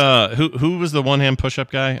did who was the one hand push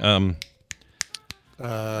up guy?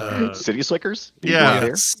 City Slickers? Yeah. There?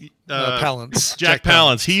 Yes. Palance. Jack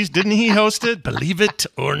Palance. Didn't he host it? Believe it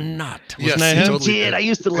or not. Wasn't Yes, that he him? totally Did I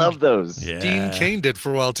used to love those? Yeah. Dean Cain did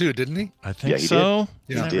for a while too, didn't he? I think Yeah, he so.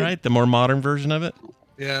 did. Is Yeah. that He did. right? The more modern version of it?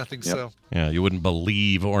 Yeah, I think Yep. so. Yeah, you wouldn't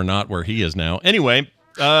believe or not where he is now. Anyway,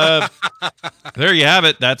 there you have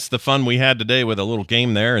it. That's the fun we had today with a little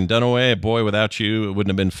game there. And Dunaway, boy, without you, it wouldn't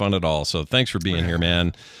have been fun at all. So thanks for being here,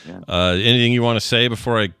 man. Yeah. Anything you want to say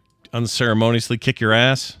before I unceremoniously kick your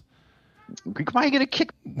ass? Why are you gonna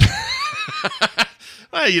kick?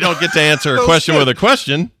 Well, you don't get to answer a That was question good. with a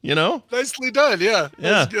question, you know? Nicely done. Yeah.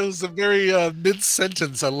 Yeah. It was a very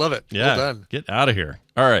mid-sentence. I love it. Yeah. Well done. Get out of here.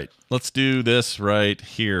 All right. Let's do this right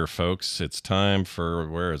here, folks. It's time for,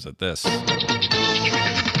 where is it? This.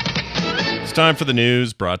 It's time for the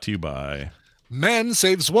news brought to you by. Man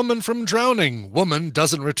saves woman from drowning. Woman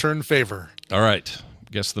doesn't return favor. All right.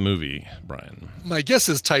 Guess the movie, Brian. My guess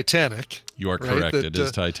is Titanic. You are Right, correct. that, It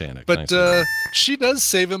is Titanic. But Nice. she does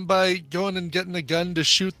save him by going and getting a gun to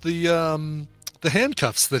shoot the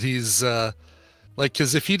handcuffs that he's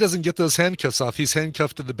because if he doesn't get those handcuffs off, he's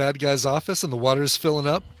handcuffed to the bad guy's office and the water's filling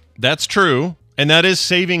up. That's true. And that is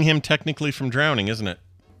saving him technically from drowning, isn't it?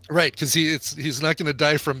 Right, because he's not going to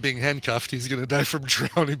die from being handcuffed. He's going to die from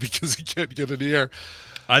drowning because he can't get any air.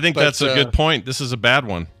 I think But, that's a good point. This is a bad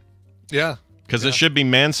one. Yeah. Because Yeah. it should be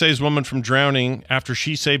man saves woman from drowning after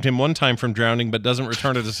she saved him one time from drowning, but doesn't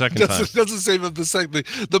return it a second time. Doesn't save him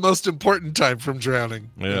the most important time from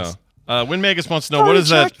drowning. Yeah. Yes. Win Magus wants to know, what is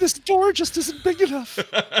that? Jack, this door just isn't big enough.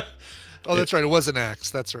 Oh, that's right. It was an axe.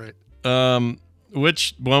 That's right.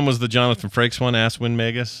 Which one was the Jonathan Frakes one? Ask Win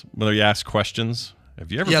Magus? Whether you ask questions.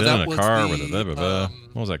 Have you ever been that in a was car the, with a blah, blah, blah?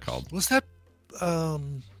 What was that called? Was that Have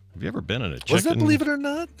you ever been in a chicken? was that Believe It or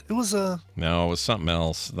Not? It was No, it was something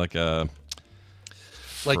else. Like a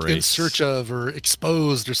like In Frakes. Search Of or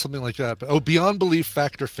Exposed or something like that. But, Beyond Belief,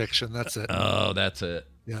 Fact or Fiction. That's it. Oh, that's it.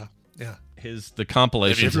 Yeah. Yeah. The Have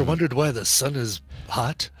compilation. you ever wondered why the sun is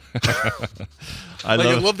hot? I I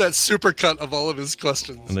love. love that supercut of all of his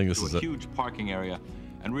questions. I think this To is a it. huge parking area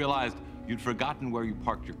and realized you'd forgotten where you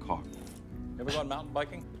parked your car. Ever gone mountain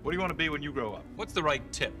biking? What do you want to be when you grow up? What's the right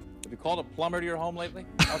tip? Have you called a plumber to your home lately?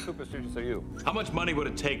 How superstitious are you? How much money would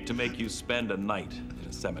it take to make you spend a night in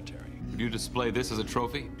a cemetery? Would you display this as a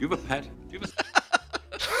trophy? Do you have a pet? Do you have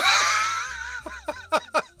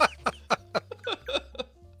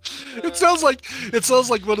sounds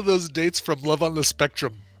like one of those dates from Love on the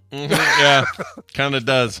Spectrum. Yeah, kind of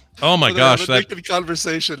does. Oh my gosh, that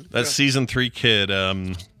conversation. That season 3 kid.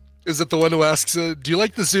 Is it the one who asks, "Do you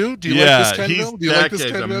like the zoo? Do you yeah, like this kind of animal? Do you like this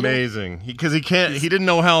kid's kind of amazing. Because he didn't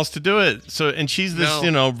know how else to do it. So, and she's this,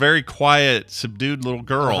 very quiet, subdued little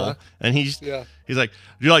girl, and he's like,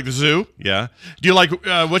 "Do you like the zoo? Yeah. Do you like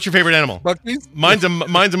what's your favorite animal? Monkeys? Mine's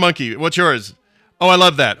a monkey. What's yours? Oh, I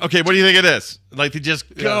love that. Okay, what do you think of this? Like, they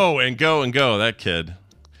just go and go and go. That kid.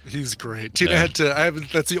 He's great. Tina had to.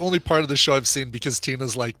 That's the only part of the show I've seen because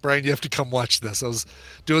Tina's like, Brian, you have to come watch this. I was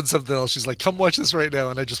doing something else. She's like, come watch this right now,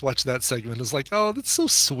 and I just watched that segment. It's like, oh, that's so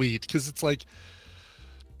sweet because it's like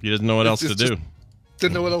he doesn't know what else to do.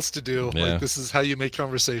 Didn't know what else to do. Yeah. Like, this is how you make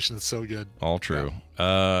conversation. It's so good. All true.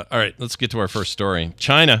 All right, let's get to our first story.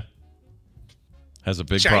 China has a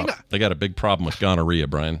big problem. They got a big problem with gonorrhea,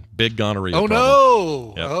 Brian. Big gonorrhea. Oh problem.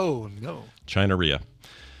 no! Yep. Oh no! China-rhea.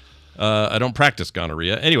 I don't practice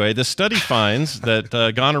gonorrhea. Anyway, the study finds that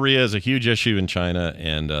gonorrhea is a huge issue in China,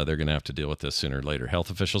 and they're going to have to deal with this sooner or later. Health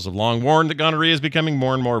officials have long warned that gonorrhea is becoming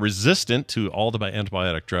more and more resistant to all the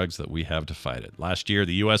antibiotic drugs that we have to fight it. Last year,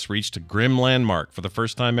 the U.S. reached a grim landmark. For the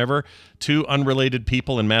first time ever, 2 unrelated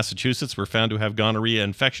people in Massachusetts were found to have gonorrhea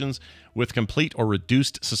infections with complete or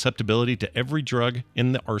reduced susceptibility to every drug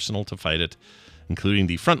in the arsenal to fight it, including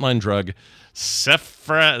the frontline drug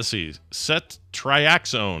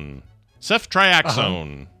ceftriaxone.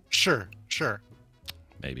 Sure.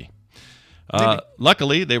 Maybe.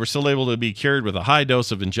 Luckily, they were still able to be cured with a high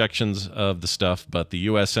dose of injections of the stuff, but the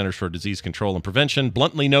U.S. Centers for Disease Control and Prevention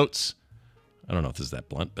bluntly notes, I don't know if this is that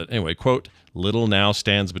blunt, but anyway, quote, little now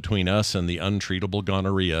stands between us and the untreatable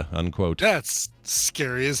gonorrhea, unquote. That's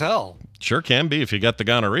scary as hell. Sure can be if you got the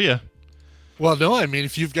gonorrhea. Well, no, I mean,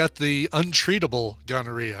 if you've got the untreatable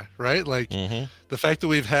gonorrhea, right? Like the fact that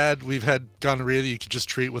we've had gonorrhea that you could just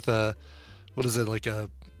treat with a, what is it, like a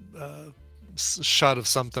shot of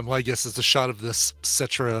something. Well, I guess it's a shot of this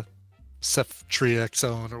ceftriaxone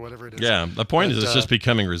or whatever it is. Yeah, the point is it's just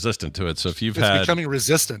becoming resistant to it. So if it's becoming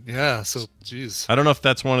resistant, yeah. So, geez. I don't know if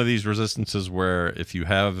that's one of these resistances where if you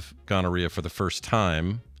have gonorrhea for the first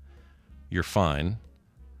time, you're fine.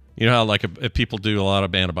 You know how, like, if people do a lot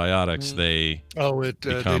of antibiotics, they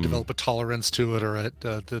they develop a tolerance to it, or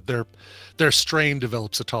their strain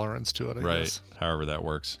develops a tolerance to it. I guess. However that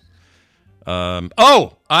works. I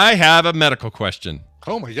have a medical question.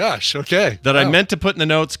 Oh my gosh! Okay. That I meant to put in the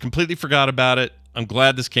notes, completely forgot about it. I'm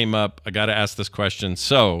glad this came up. I got to ask this question.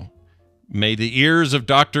 So, may the ears of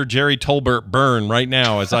Dr. Jerry Tolbert burn right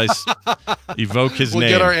now as I evoke his name. We'll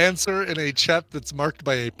get our answer in a chat that's marked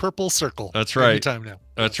by a purple circle. That's right. Anytime now.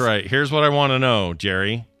 That's right. Here's what I want to know,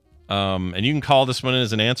 Jerry. And you can call this one in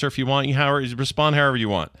as an answer if you want. You respond however you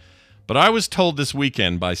want. But I was told this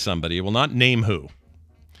weekend by somebody, I will not name who,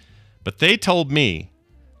 but they told me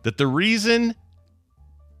that the reason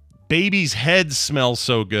babies' heads smell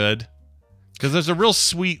so good, because there's a real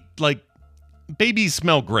sweet, like, babies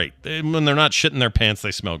smell great. When they're not shitting their pants,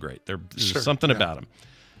 they smell great. There's something about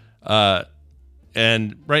them.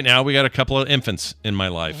 And right now, we got a couple of infants in my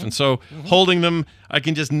life. And so holding them, I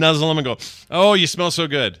can just nuzzle them and go, oh, you smell so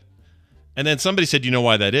good. And then somebody said, you know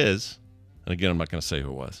why that is? And again, I'm not going to say who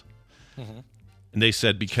it was. And they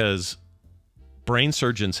said because brain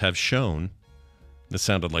surgeons have shown, this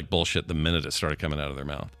sounded like bullshit the minute it started coming out of their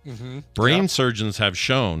mouth. Brain surgeons have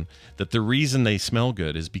shown that the reason they smell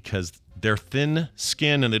good is because they're thin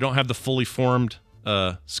skin and they don't have the fully formed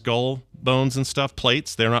skull bones and stuff,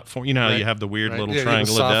 plates. They're not, you know how you have the weird little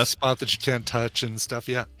triangle of death spot that you can't touch and stuff.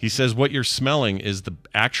 Yeah. He says what you're smelling is the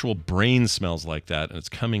actual brain smells like that, and it's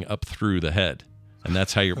coming up through the head, and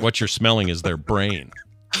that's how what you're smelling is their brain.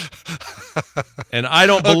 And I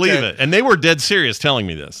don't believe it. And they were dead serious telling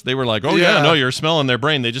me this. They were like, "Oh yeah, no, you're smelling their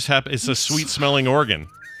brain. They just happen. It's a sweet smelling organ."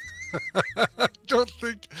 Don't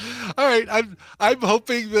think. All right, I'm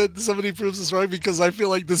hoping that somebody proves this wrong because I feel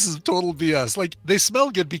like this is total BS. Like, they smell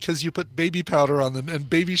good because you put baby powder on them and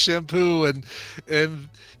baby shampoo and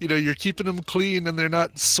you know, you're keeping them clean and they're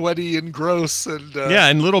not sweaty and gross and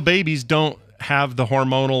and little babies don't have the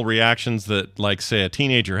hormonal reactions that, like, say, a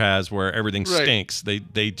teenager has where everything stinks.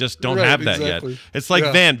 They just don't have that yet. It's like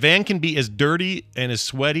Van can be as dirty and as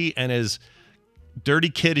sweaty and as dirty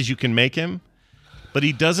kid as you can make him. But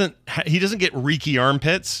he doesn't get reeky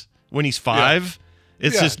armpits when he's 5.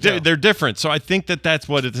 It's just they're different. So I think that's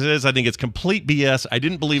what it is. I think it's complete BS. I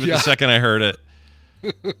didn't believe it the second I heard it.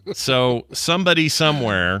 So somebody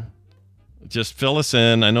somewhere, just fill us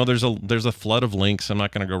in. I know there's a flood of links. I'm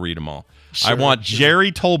not going to go read them all. I want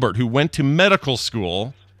Jerry Tolbert, who went to medical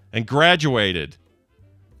school and graduated,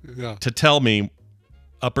 to tell me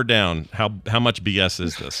up or down how much BS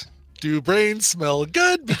is this. Do brains smell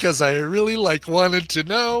good? Because I really wanted to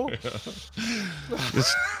know.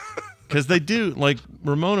 Because they do. Like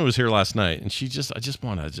Ramona was here last night, and I just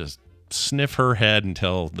want to just sniff her head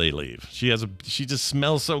until they leave. She just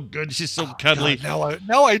smells so good. She's so cuddly. God,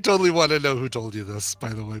 now I totally want to know who told you this, by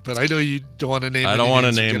the way. But I know you don't want to name. I don't want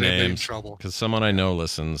to name names because someone I know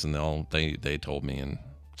listens, and they told me,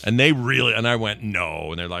 and they really, and I went no,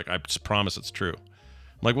 and they're like, I just promise it's true.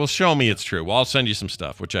 I'm like, well, show me it's true. Well, I'll send you some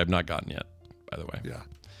stuff, which I've not gotten yet, by the way. Yeah.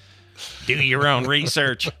 Do your own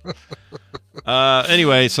research.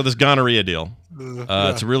 Anyway, so this gonorrhea deal.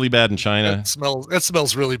 It's really bad in China. It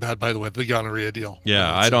smells really bad, by the way, the gonorrhea deal.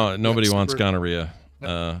 Yeah, nobody wants gonorrhea.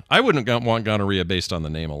 I wouldn't want gonorrhea based on the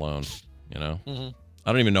name alone, you know? Mm-hmm.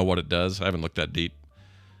 I don't even know what it does. I haven't looked that deep.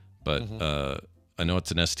 But I know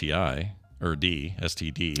it's an STI, or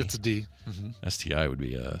STD. It's a D. Mm-hmm. STI would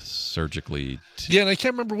be surgically... Yeah, and I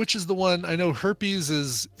can't remember which is the one. I know herpes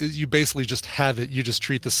is you basically just have it. You just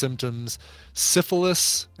treat the symptoms.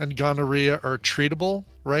 Syphilis and gonorrhea are treatable,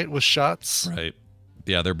 right, with shots? Right.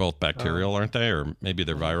 Yeah, they're both bacterial, aren't they? Or maybe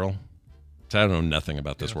they're viral. I don't know nothing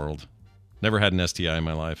about this world. Never had an STI in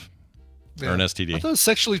my life. Or an STD. I thought it was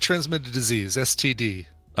sexually transmitted disease, STD.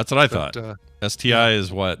 That's what I thought. STI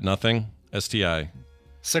is what? Nothing? STI.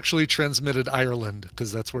 Sexually transmitted Ireland,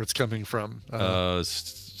 because that's where it's coming from. I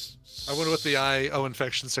wonder what the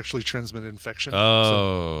infection, sexually transmitted infection.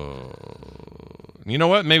 Oh, so, you know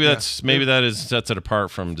what? Maybe sets it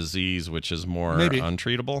apart from disease, which is more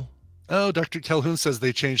untreatable. Oh, Dr. Calhoun says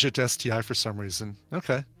they changed it to STI for some reason.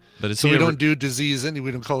 Okay, but we don't do disease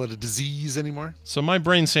we don't call it a disease anymore. So my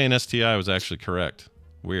brain saying STI was actually correct.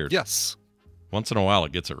 Weird. Yes. Once in a while,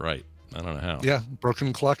 it gets it right. I don't know how. Yeah,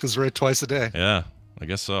 broken clock is right twice a day. Yeah. I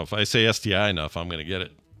guess so. If I say STI enough, I'm going to get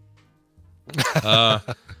it.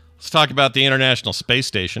 Let's talk about the International Space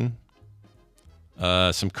Station.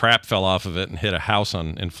 Some crap fell off of it and hit a house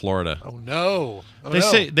in Florida. Oh no!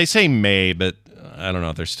 They say May, but I don't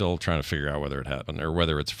know. They're still trying to figure out whether it happened or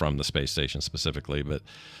whether it's from the space station specifically. But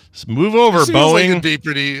move over, Boeing. Like it'd be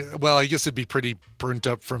pretty. Well, I guess it'd be pretty burnt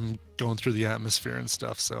up from going through the atmosphere and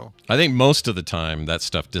stuff. So I think most of the time that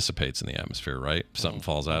stuff dissipates in the atmosphere, right? Something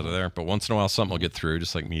falls out of there, but once in a while something will get through,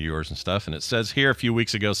 just like meteors and stuff. And it says here, a few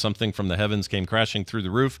weeks ago, something from the heavens came crashing through the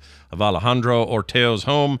roof of Alejandro Orteo's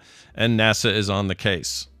home, and NASA is on the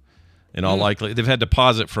case. In all likelihood, they've had to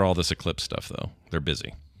pause it for all this eclipse stuff, though. They're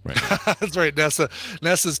busy. Right. That's right.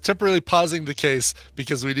 NASA's temporarily pausing the case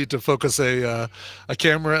because we need to focus a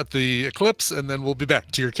camera at the eclipse, and then we'll be back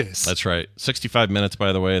to your case. That's right. 65 minutes,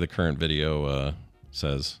 by the way, the current video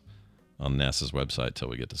says on NASA's website till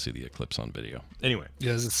we get to see the eclipse on video. Anyway.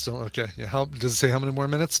 Yeah, is it still okay? Yeah. Does it say how many more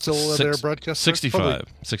minutes till their broadcast? 65.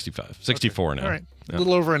 64 now. All right. Yeah. A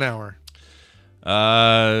little over an hour.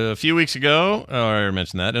 A few weeks ago, I already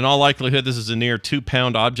mentioned that. In all likelihood, this is a near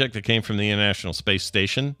 2-pound object that came from the International Space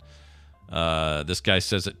Station. This guy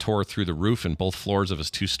says it tore through the roof and both floors of his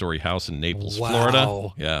 2-story house in Naples, Florida.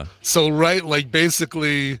 Yeah. So, right, like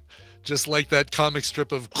basically just like that comic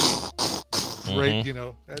strip of, right,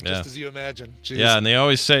 just as you imagine. Jeez. Yeah, and they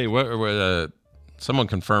always say, someone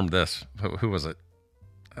confirmed this. Who was it?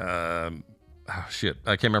 Shit.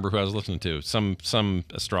 I can't remember who I was listening to. Some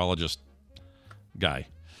astrologist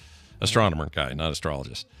astronomer guy, not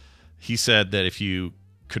astrologist. He said that if you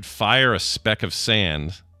could fire a speck of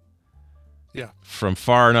sand from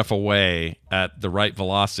far enough away at the right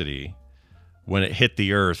velocity, when it hit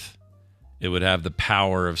the earth, it would have the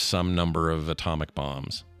power of some number of atomic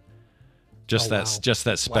bombs. Just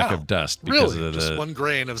that speck of dust. Because really? Of just 1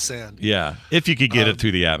 grain of sand. Yeah, if you could get it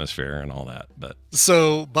through the atmosphere and all that. But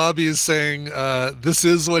so Bobby is saying this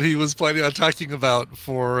is what he was planning on talking about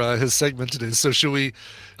for his segment today. So should we?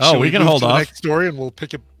 We can hold off. Next story, and we'll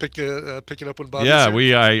pick it up when Bobby. Yeah,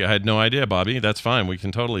 I had no idea, Bobby. That's fine. We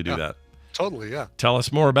can totally do that. Totally, yeah. Tell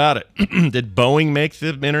us more about it. Did Boeing make the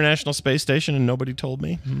International Space Station and nobody told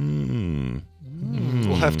me?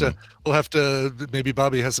 We'll have to. Maybe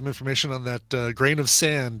Bobby has some information on that grain of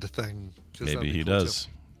sand thing. Maybe he does.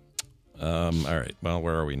 All right. Well,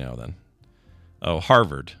 where are we now then? Oh,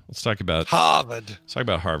 Harvard. Let's talk about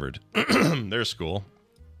Harvard. Their school.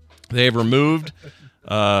 They have removed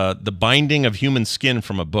the binding of human skin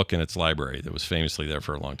from a book in its library that was famously there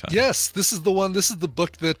for a long time. Yes, this is the one. This is the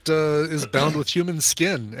book that is bound with human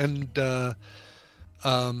skin, and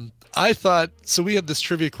I thought so. We had this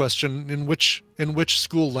trivia question: in which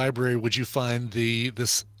school library would you find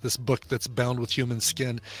this book that's bound with human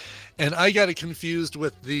skin? And I got it confused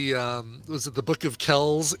with the was it the Book of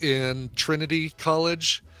Kells in Trinity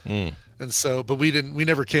College? And so, but we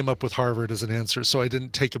never came up with Harvard as an answer. So I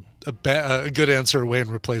didn't take a good answer away and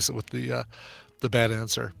replace it with the bad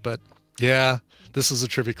answer. But yeah, this is a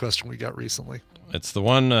trivia question we got recently. It's the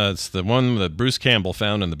one. It's the one that Bruce Campbell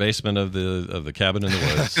found in the basement of the cabin in the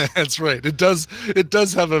woods. That's right. It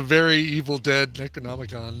does have a very Evil Dead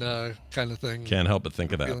Necronomicon kind of thing. Can't help but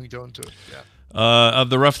think of that. Feeling going to it. Yeah. Of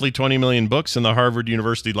the roughly 20 million books in the Harvard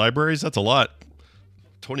University libraries, that's a lot.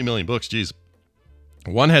 20 million books, geez.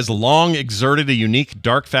 One has long exerted a unique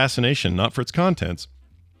dark fascination, not for its contents,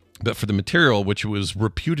 but for the material which was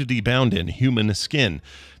reputedly bound in, human skin.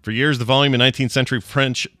 For years, the volume of 19th century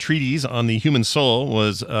French treatise on the human soul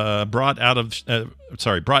was brought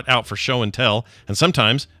out for show and tell, and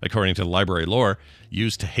sometimes, according to the library lore,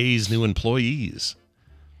 used to haze new employees.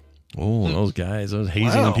 Oh, those guys, those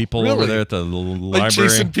hazing people over there at the library. Like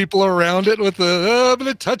chasing people around it with I'm going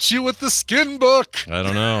to touch you with the skin book. I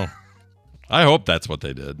don't know. I hope that's what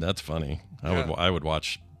they did. That's funny. I would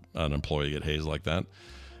watch an employee get hazed like that.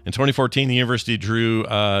 In 2014, the university drew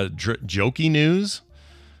jokey news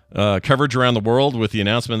coverage around the world with the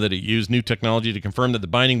announcement that it used new technology to confirm that the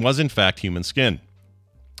binding was in fact human skin.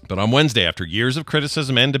 But on Wednesday, after years of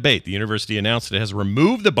criticism and debate, the university announced that it has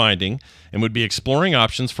removed the binding and would be exploring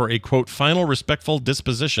options for a, quote, final respectful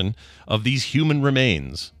disposition of these human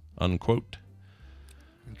remains, unquote.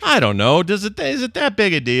 I don't know. Is it that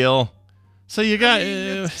big a deal? So you got,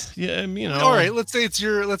 All right, let's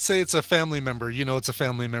say it's a family member. You know, it's a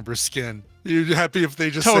family member's skin. You're happy if they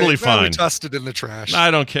just totally say, fine. We tossed it in the trash. I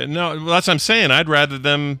don't care. No, that's what I'm saying. I'd rather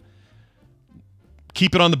them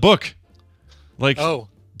keep it on the book. Like,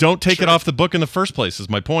 don't take it off the book in the first place. Is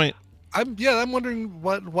my point. I'm wondering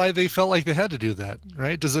why they felt like they had to do that.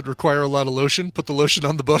 Right? Does it require a lot of lotion? Put the lotion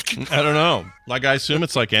on the book. I don't know. Like, I assume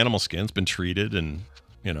it's like animal skin's been treated and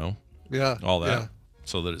all that. Yeah.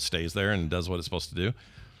 So that it stays there and does what it's supposed to do.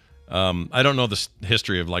 I don't know the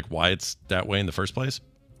history of like why it's that way in the first place.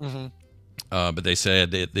 Mm-hmm. But they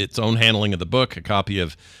said its own handling of the book, a copy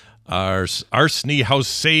of Arseny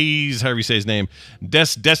House's, however you say his name,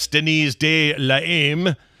 Des Destinies de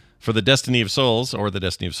l'Âme, for the Destiny of Souls, or the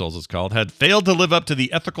Destiny of Souls it's called, had failed to live up to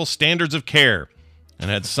the ethical standards of care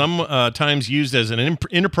and had sometimes used as an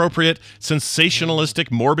inappropriate,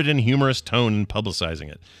 sensationalistic, morbid, and humorous tone in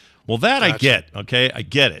publicizing it. Well, that gotcha. I get, okay? I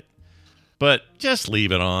get it. But just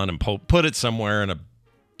leave it on and put it somewhere in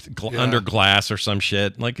under glass or some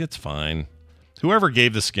shit. Like, it's fine. Whoever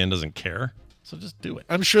gave the skin doesn't care, so just do it.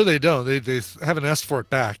 I'm sure they don't. They haven't asked for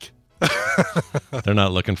it back. They're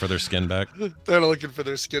not looking for their skin back? They're not looking for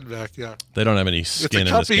their skin back, yeah. They don't have any skin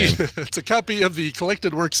in this game. It's a copy of the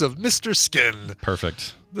collected works of Mr. Skin.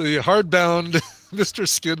 Perfect. The hardbound Mr.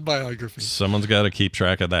 Skin biography. Someone's got to keep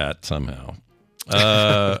track of that somehow.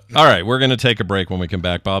 All right, we're going to take a break. When we come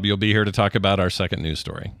back, Bob, you'll be here to talk about our second news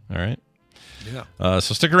story. All right? Yeah.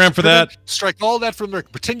 So stick around for that. Strike all that from the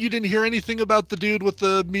record. Pretend you didn't hear anything about the dude with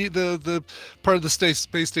the part of the space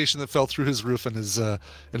station that fell through his roof and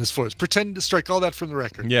his floors. Pretend to strike all that from the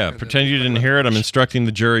record. Yeah, pretend you didn't hear it. I'm instructing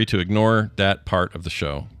the jury to ignore that part of the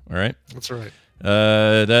show. All right? That's right.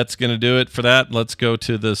 That's going to do it for that. Let's go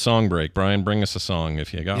to the song break. Brian, bring us a song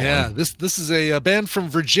if you got one. Yeah, this is a band from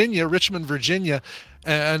Virginia, Richmond, Virginia.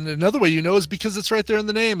 And another way you know is because it's right there in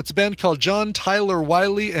the name. It's a band called John Tyler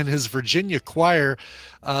Wiley and his Virginia Choir.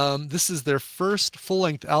 This is their first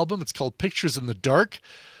full-length album. It's called Pictures in the Dark.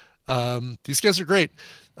 These guys are great.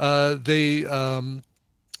 They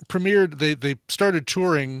started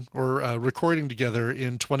touring or recording together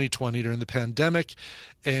in 2020 during the pandemic,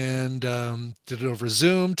 and did it over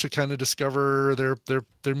Zoom to kind of discover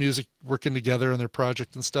their music, working together and their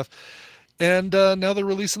project and stuff. And now they're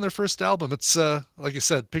releasing their first album. It's like I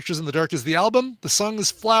said, Pictures in the Dark is the album. The song is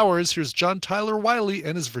Flowers. Here's John Tyler Wiley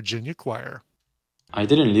and his Virginia Choir. I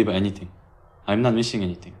didn't leave anything. I'm not missing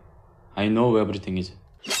anything. I know where everything is.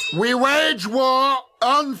 We wage war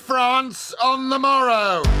on France on the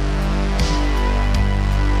morrow.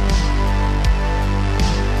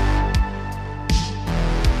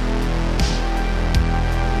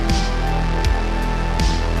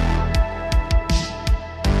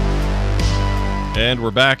 And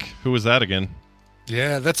we're back. Who was that again?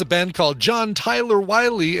 Yeah, that's a band called John Tyler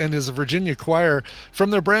Wiley and his Virginia Choir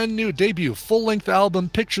from their brand new debut full-length album,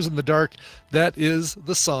 Pictures in the Dark. That is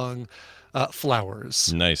the song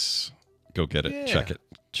Flowers. Nice. Go get it. Yeah.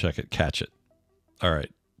 Check it. Catch it. All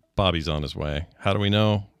right. Bobby's on his way. How do we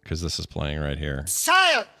know? Because this is playing right here.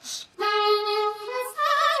 Science!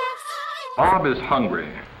 Bob is hungry,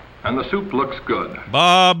 and the soup looks good.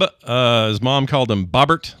 Bob, his mom called him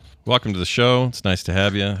Bobbert. Welcome to the show. It's nice to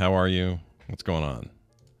have you. How are you? What's going on?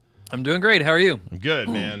 I'm doing great. How are you? I'm good,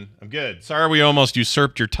 man. I'm good. Sorry we almost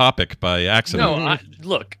usurped your topic by accident. No,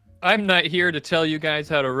 look, I'm not here to tell you guys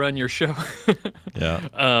how to run your show. Yeah.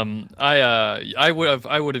 I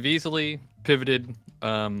would have easily pivoted.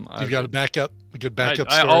 You've got a backup, a good backup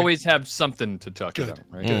I story. always have something to talk about,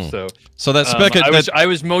 right? So that spec. I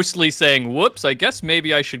was mostly saying, "Whoops! I guess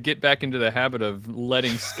maybe I should get back into the habit of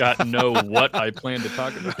letting Scott know what I plan to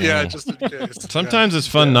talk about." Yeah, just in case. Sometimes it's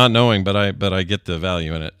fun not knowing, but I get the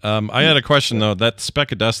value in it. I had a question though. That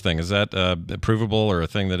speck of dust thing, is that provable or a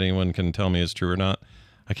thing that anyone can tell me is true or not?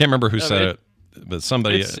 I can't remember who said it, but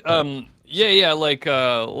somebody. Yeah, like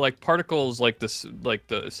particles like this, like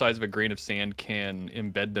the size of a grain of sand, can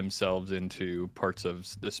embed themselves into parts of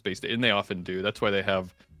the space, and they often do. That's why they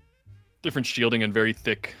have different shielding and very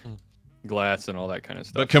thick glass and all that kind of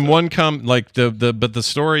stuff. But can one come like the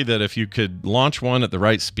story that if you could launch one at the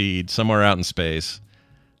right speed somewhere out in space,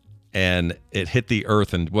 and it hit the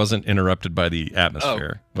Earth and wasn't interrupted by the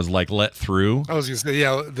atmosphere, was like let through. I was gonna say,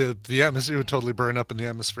 yeah, the atmosphere would totally burn up in the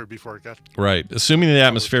atmosphere before it got. Right. Assuming the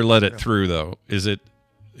atmosphere let it through, though, is it,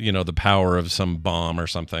 the power of some bomb or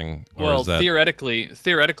something? Or well, is that...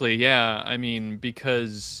 theoretically, yeah. I mean,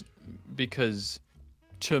 because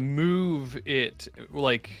to move it,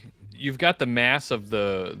 like, you've got the mass of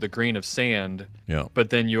the grain of sand,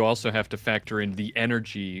 but then you also have to factor in the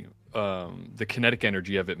energy. The kinetic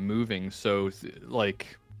energy of it moving, so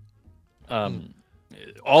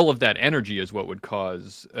all of that energy is what would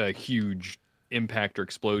cause a huge impact or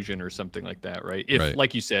explosion or something like that, right? If,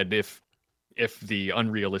 like you said, if the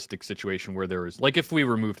unrealistic situation where there is, like, if we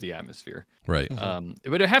removed the atmosphere, right? It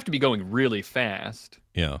would have to be going really fast.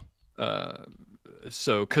 Yeah.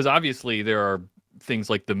 So, because obviously there are things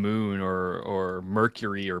like the moon or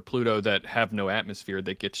Mercury or Pluto that have no atmosphere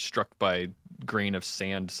that get struck by grain of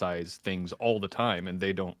sand size things all the time, and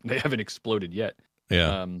they haven't exploded yet.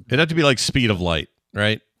 Yeah. It'd have to be like speed of light,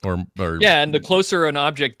 right? Or yeah, and the closer an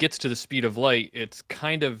object gets to the speed of light, it's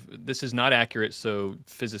kind of, this is not accurate, so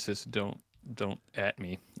physicists don't at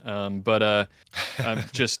me. But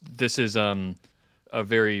this is a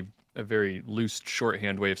very loose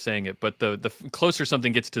shorthand way of saying it, but the closer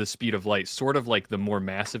something gets to the speed of light, sort of like the more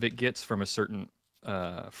massive it gets from a certain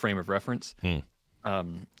frame of reference.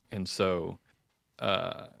 And so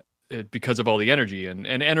because of all the energy, and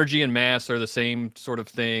energy and mass are the same sort of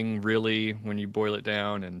thing, really, when you boil it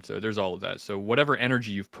down, and so there's all of that. So whatever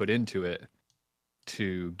energy you've put into it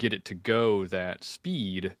to get it to go that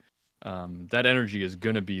speed, that energy is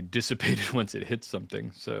going to be dissipated once it hits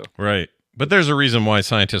something. So right. But there's a reason why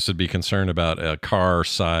scientists would be concerned about a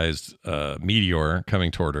car-sized meteor coming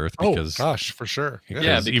toward Earth. Because, oh gosh, for sure.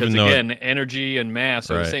 Because again, energy and mass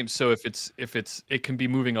are the same. So it can be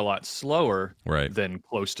moving a lot slower than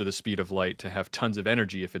close to the speed of light to have tons of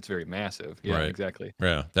energy if it's very massive. Yeah, exactly.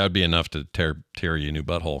 Yeah, that would be enough to tear you a new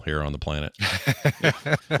butthole here on the planet.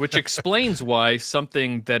 Which explains why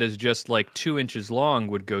something that is just like 2 inches long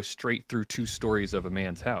would go straight through 2 stories of a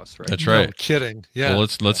man's house. Right? That's right. No kidding. Yeah. Well,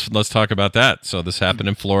 let's talk about that. So this happened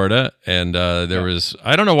in Florida, and there was,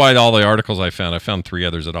 I don't know why all the articles I found 3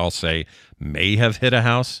 others that all say may have hit a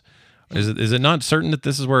house. Is it not certain that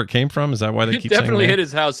this is where it came from? Is that why they keep saying it? Definitely hit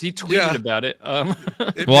his house. He tweeted about it.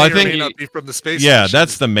 Well, I think may not be from the space station.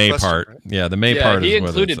 That's the May part. Right? Yeah, the May part. He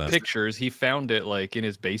included pictures. He found it like in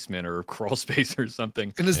his basement or crawl space or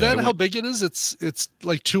something. And is that how big it is? It's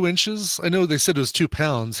like 2 inches. I know they said it was 2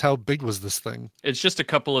 pounds. How big was this thing? It's just a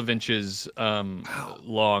couple of inches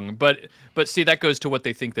long. But see, that goes to what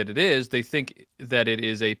they think that it is. They think that it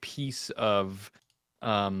is a piece of.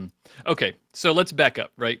 Okay, so let's back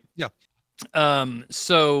up, right? Yeah.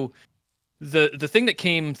 So the thing that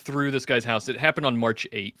came through this guy's house, it happened on March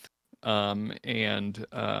 8th. And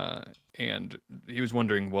he was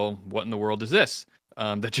wondering, well, what in the world is this?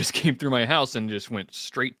 That just came through my house and just went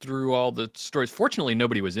straight through all the stories. Fortunately,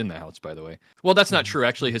 nobody was in the house, by the way. Well, that's not true.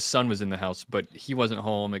 Actually, his son was in the house, but he wasn't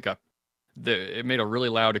home. It made a really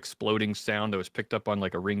loud exploding sound that was picked up on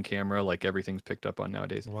like a Ring camera, like everything's picked up on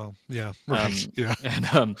nowadays. Well, yeah, right. Yeah.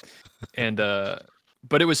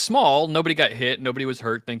 But it was small. Nobody got hit. Nobody was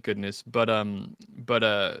hurt, thank goodness. But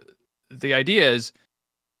the idea is,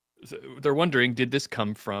 they're wondering, did this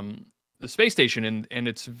come from the space station? And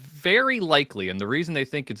it's very likely. And the reason they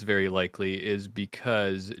think it's very likely is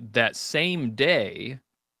because that same day,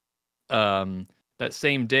 the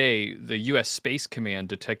U.S. Space Command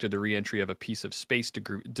detected the reentry of a piece of space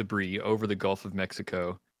debris over the Gulf of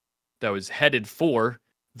Mexico that was headed for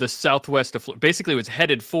the southwest of Florida. Basically, it was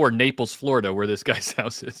headed for Naples, Florida, where this guy's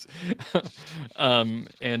house is. And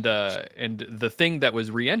the thing that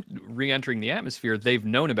was re-entering the atmosphere, they've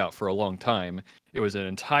known about for a long time. It was an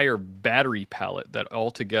entire battery pallet that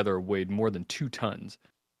altogether weighed more than 2 tons.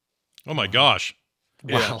 Oh my gosh!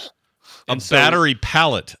 Wow. A battery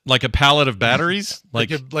pallet, like a pallet of batteries,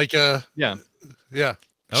 yeah. Yeah.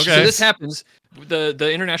 Okay. So this happens.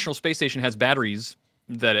 The International Space Station has batteries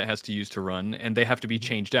that it has to use to run, and they have to be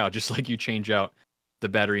changed out, just like you change out the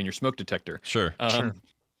battery in your smoke detector. Sure.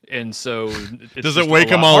 And so, does it wake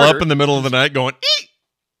them all up in the middle of the night, going?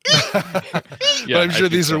 Yeah, I'm sure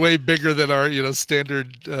these are way bigger than our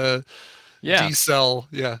standard D cell.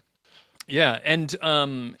 Yeah. Yeah,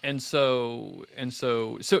 and so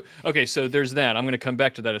okay, so there's that. I'm going to come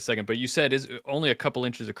back to that in a second. But you said is only a couple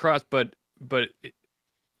inches across, but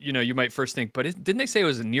you might first think, but didn't they say it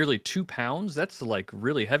was nearly 2 pounds? That's like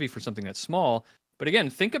really heavy for something that's small. But again,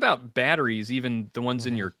 think about batteries, even the ones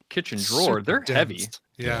in your kitchen drawer. Super They're dense. heavy.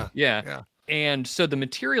 Yeah. And so the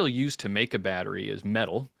material used to make a battery is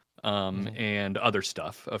metal, and other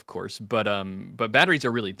stuff, of course. But batteries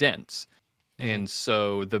are really dense. And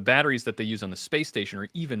so the batteries that they use on the space station are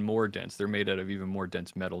even more dense. They're made out of even more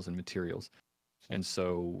dense metals and materials. And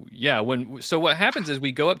so, so what happens is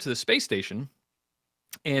we go up to the space station,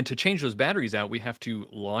 and to change those batteries out, we have to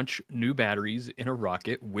launch new batteries in a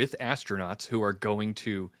rocket with astronauts who are going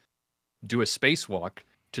to do a spacewalk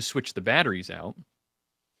to switch the batteries out.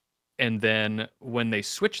 And then when they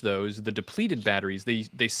switch those, the depleted batteries,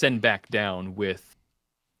 they send back down with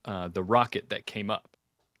the rocket that came up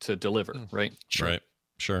to deliver, right? Right.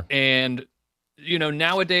 Sure. And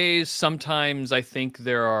nowadays sometimes I think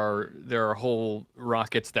there are whole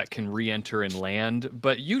rockets that can re-enter and land,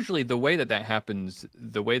 but usually the way that happens,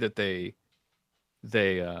 the way that they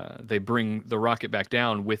bring the rocket back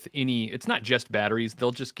down with it's not just batteries,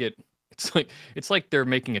 they'll just get it's like they're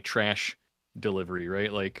making a trash delivery,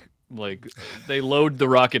 right? Like they load the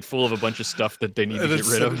rocket full of a bunch of stuff that they need to get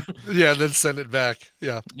rid of. Then send it back.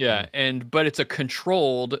 Yeah. Yeah, but it's a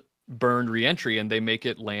controlled burned reentry, and they make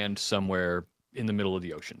it land somewhere in the middle of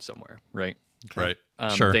the ocean somewhere, right? Right.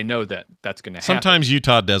 Sure. They know that that's going to happen. Sometimes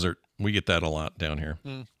Utah desert. We get that a lot down here.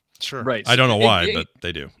 Sure. Right. I don't know why, but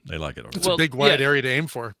they do. They like it. It's a big wide area to aim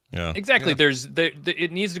for. Yeah. Exactly. Yeah.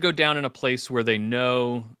 It needs to go down in a place where they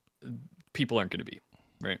know people aren't going to be.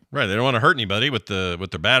 Right. Right. They don't want to hurt anybody with their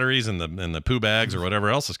batteries and the poo bags or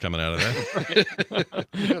whatever else is coming out of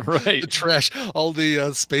there. Right. The trash, all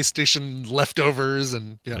the space station leftovers,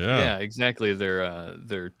 and yeah, exactly.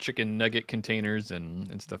 Their chicken nugget containers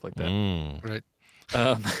and stuff like that. Right.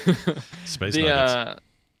 Space nuggets.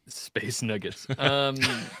 Space nuggets.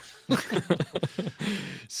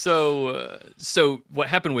 So what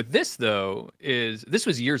happened with this though is this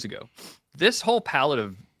was years ago. This whole pallet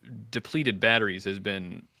of depleted batteries has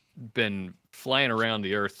been flying around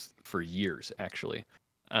the Earth for years, actually,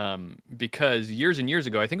 because years and years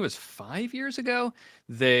ago, I think it was 5 years ago,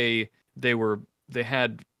 they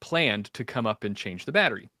had planned to come up and change the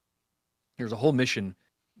battery. There's a whole mission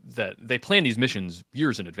that they plan these missions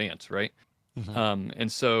years in advance, right?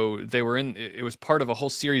 And so it was part of a whole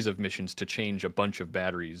series of missions to change a bunch of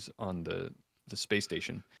batteries on the space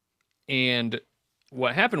station. And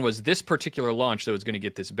what happened was this particular launch that was going to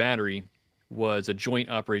get this battery was a joint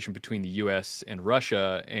operation between the U.S. and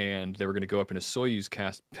Russia, and they were going to go up in a Soyuz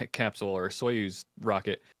capsule or a Soyuz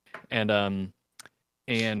rocket, and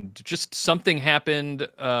just something happened,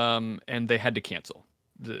 and they had to cancel.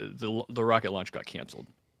 The rocket launch got canceled,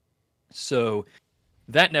 so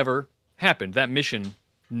that never happened. That mission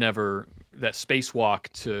never. That spacewalk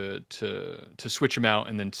to switch them out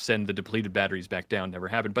and then send the depleted batteries back down never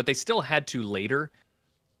happened. But they still had to later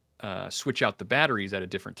switch out the batteries at a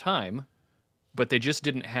different time, but they just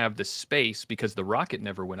didn't have the space because the rocket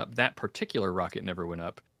never went up. That particular rocket never went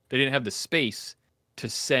up. They didn't have the space to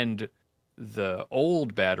send the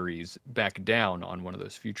old batteries back down on one of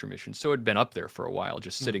those future missions. So it had been up there for a while,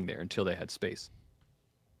 just sitting there until they had space.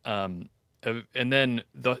 And then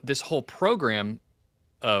this whole program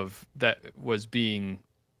of that was being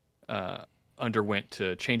underwent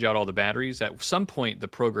to change out all the batteries. At some point, the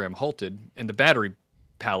program halted, and the battery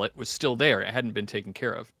pallet was still there. It hadn't been taken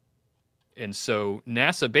care of. And so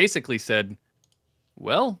NASA basically said,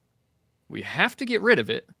 well, we have to get rid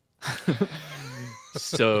of it.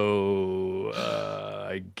 So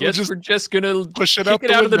I guess we're just going to push it kick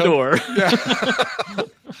it out of the door. Yeah.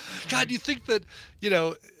 God, you think that,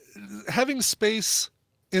 having space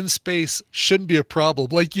in space shouldn't be a problem.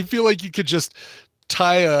 Like, you feel like you could just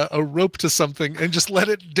tie a rope to something and just let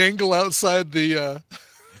it dangle outside the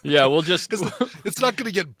yeah, we'll just it's not going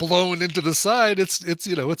to get blown into the side. It's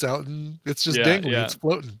out and it's just dangling. It's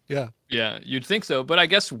floating. Yeah, you'd think so, but I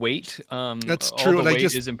guess weight, that's true, and I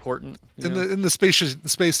guess is important. In the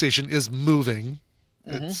space station is moving.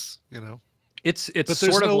 It's it's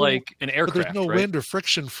sort of like an aircraft. But there's no wind or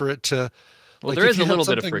friction for it to. Well, there is a little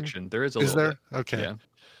bit of friction. There is a little. Is there? Bit. Okay. Yeah.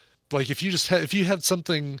 Like if you had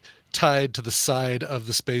something tied to the side of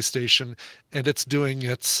the space station and it's doing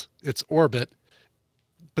its orbit,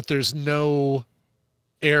 but there's no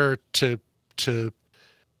air to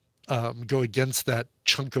go against that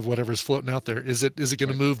chunk of whatever's floating out there, is it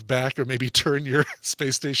going to move back or maybe turn your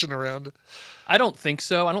space station around? I don't think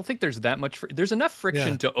so. I don't think there's that much. There's enough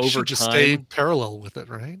friction to over time. Just stay parallel with it,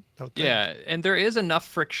 right? Yeah, and there is enough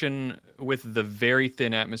friction with the very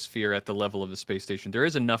thin atmosphere at the level of the space station. There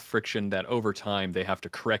is enough friction that over time they have to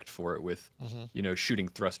correct for it with, shooting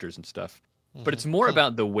thrusters and stuff. But it's more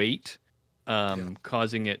about the weight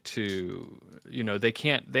causing it to,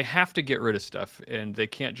 they have to get rid of stuff, and they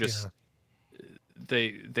can't just.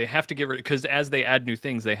 They have to get rid, because as they add new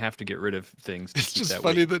things, they have to get rid of things. It's just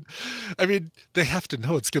funny that, they have to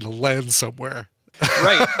know it's going to land somewhere.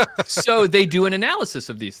 Right. So they do an analysis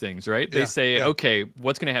of these things, right? They say, okay,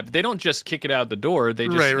 what's going to happen? They don't just kick it out the door. They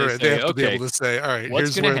just they say, have to be able to say, all right,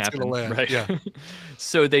 what's here's going where to it's going to land. Right. Yeah.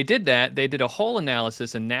 So they did that. They did a whole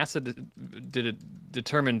analysis, and NASA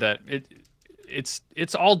determined that it's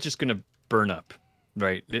all just going to burn up.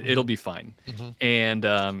 Right, it'll be fine, and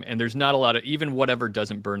there's not a lot of, even whatever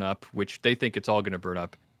doesn't burn up, which they think it's all going to burn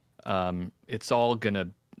up. It's all going to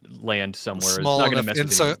land somewhere. Small it's not going to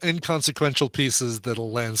mess with inconsequential pieces that'll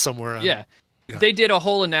land somewhere. Yeah, they did a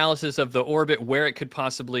whole analysis of the orbit where it could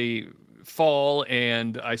possibly fall,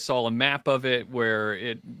 and I saw a map of it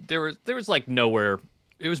where there was like nowhere.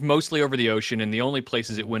 It was mostly over the ocean, and the only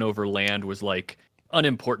places it went over land was like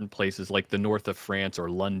unimportant places like the north of France or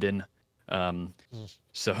London.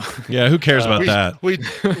 So yeah, who cares about that? We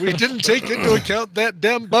didn't take into account that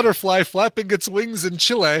damn butterfly flapping its wings in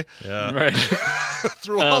Chile. Yeah, right.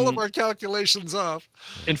 Threw all of our calculations off.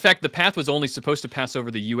 In fact, the path was only supposed to pass over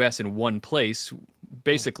the U.S. in one place,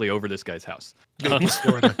 basically over this guy's house.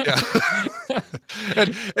 Florida. Yeah.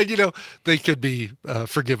 and they could be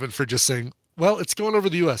forgiven for just saying, well, it's going over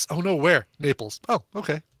the U.S. Oh no, where? Naples. Oh,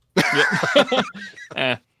 okay.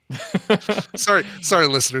 Sorry,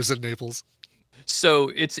 listeners in Naples.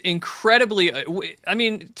 So it's incredibly.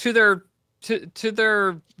 To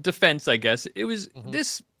their defense, I guess it was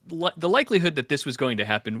this. The likelihood that this was going to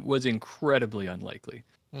happen was incredibly unlikely.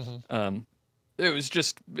 It was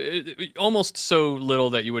just almost so little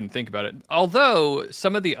that you wouldn't think about it. Although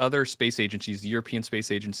some of the other space agencies, the European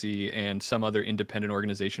Space Agency and some other independent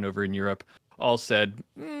organization over in Europe, all said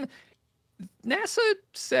NASA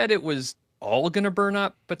said it was all going to burn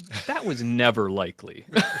up, but that was never likely.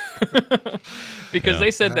 Because they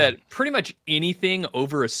said that pretty much anything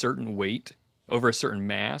over a certain weight, over a certain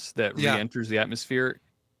mass that re-enters the atmosphere,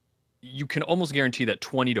 you can almost guarantee that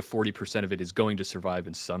 20 to 40% of it is going to survive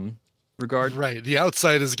in some regard. Right. The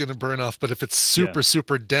outside is going to burn off, but if it's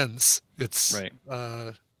super dense, it's right.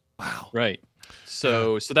 Wow. Right.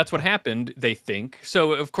 So that's what happened, they think.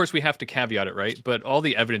 So of course we have to caveat it, right? But all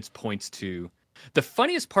the evidence points to. The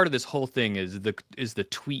funniest part of this whole thing is the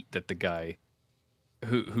tweet that the guy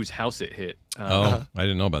whose house it hit. I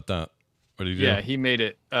didn't know about that. What did he do? Yeah, he made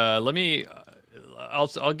it. Let me.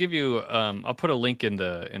 I'll give you. I'll put a link in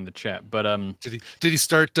the chat. But did he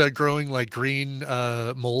start growing like green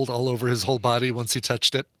mold all over his whole body once he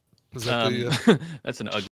touched it? Was that that's an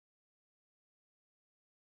ugly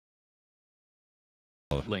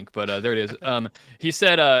link, but there it is. He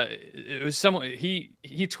said it was someone he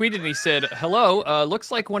tweeted and he said, "Hello,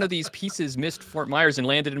 looks like one of these pieces missed Fort Myers and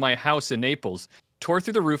landed in my house in Naples. Tore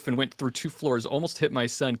through the roof and went through 2 floors, almost hit my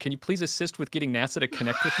son. Can you please assist with getting NASA to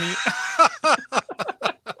connect with me?"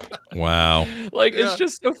 Wow. It's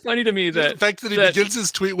just so funny to me that the fact that he begins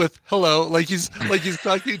his tweet with "hello," like he's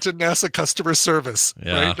talking to NASA customer service.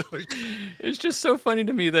 Yeah. Right? It's just so funny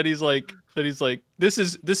to me that he's like this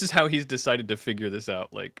is how he's decided to figure this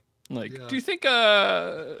out. Do you think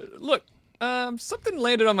look, something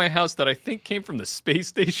landed on my house that I think came from the space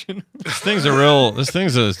station. This thing's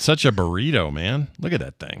such a burrito, man. Look at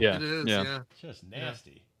that thing. Yeah. It is, yeah. It's just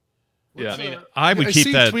nasty. Yeah. I mean, I would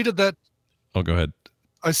keep that. Tweeted that. Oh, go ahead.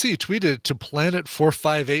 I see you tweeted to Planet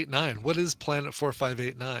 4589. What is Planet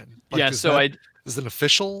 4589? Is it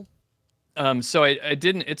official? So I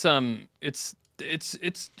didn't. It's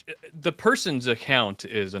the person's account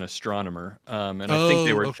is an astronomer, and I think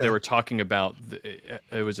they were talking about.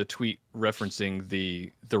 It was a tweet referencing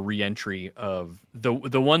the re-entry of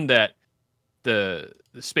the one that the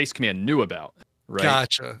Space Command knew about. Right.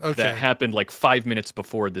 Gotcha. Okay. That happened like 5 minutes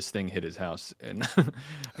before this thing hit his house, and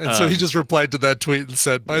so he just replied to that tweet and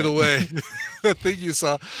said, "By the way, the thing you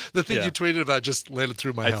tweeted about just landed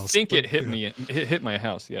through my house." I think it hit me. It hit my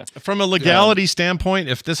house. Yeah. From a legality standpoint,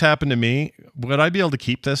 if this happened to me, would I be able to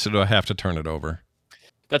keep this, or do I have to turn it over?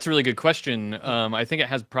 That's a really good question. I think it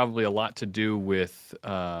has probably a lot to do with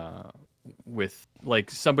like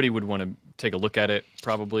somebody would want to take a look at it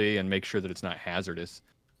probably and make sure that it's not hazardous.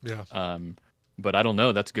 Yeah. But I don't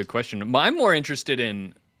know. That's a good question. I'm more interested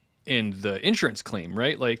in the insurance claim,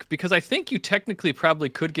 right? Like, because I think you technically probably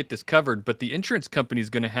could get this covered, but the insurance company is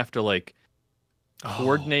going to have to like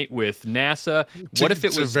coordinate with NASA. What if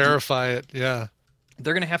it was to verify it? Yeah.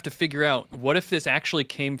 They're going to have to figure out what if this actually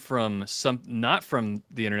came from not from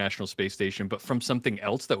the International Space Station, but from something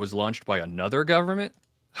else that was launched by another government.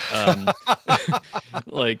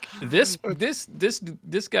 Like this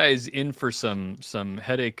guy's in for some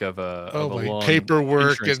headache of a long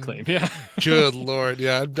paperwork and claim. Yeah. Good Lord.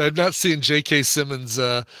 Yeah. I'm not seeing J.K. Simmons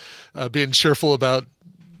being cheerful about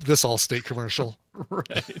this Allstate commercial.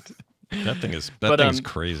 Right. That thing's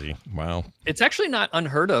crazy. Wow. It's actually not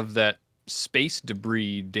unheard of that space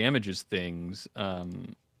debris damages things.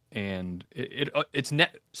 And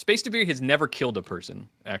space debris has never killed a person,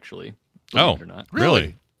 actually. Oh, or not.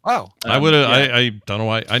 Really? Wow. I would have. I don't know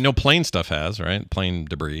why. I know plane stuff has, right? Plane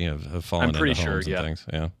debris have fallen into homes and things.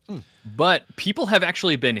 Yeah. But people have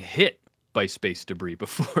actually been hit by space debris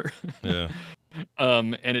before. Yeah.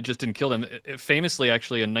 And it just didn't kill them. Famously,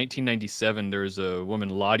 actually, in 1997, there was a woman,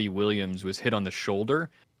 Lottie Williams, was hit on the shoulder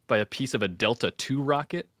by a piece of a Delta II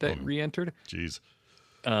rocket that re-entered. Jeez.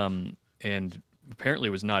 And apparently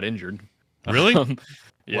was not injured. Really?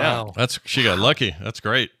 Yeah. Wow. She got lucky. That's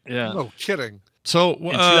great. Yeah. No kidding. So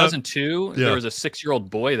in 2002, there was a 6-year-old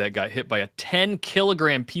boy that got hit by a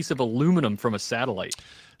 10-kilogram piece of aluminum from a satellite.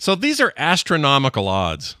 So these are astronomical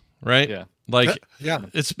odds, right? Yeah. Like,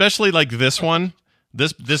 especially like this one,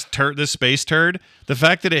 this space turd. The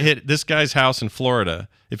fact that it hit this guy's house in Florida.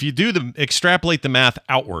 If you extrapolate the math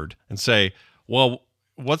outward and say, well,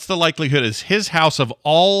 what's the likelihood is his house of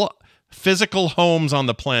all physical homes on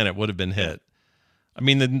the planet would have been hit? I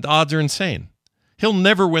mean, the odds are insane. He'll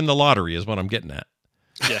never win the lottery is what I'm getting at.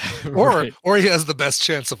 Yeah. Or he has the best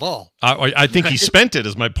chance of all. I think he spent it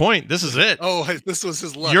is my point. This is it. Oh, this was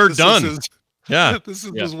his luck. You're done. Yeah. This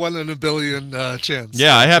is his 1 in a billion chance.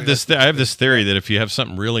 Yeah, I have this theory that if you have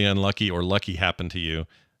something really unlucky or lucky happen to you,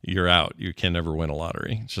 you're out. You can never win a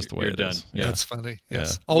lottery. It's just the way it is. Yeah. That's funny.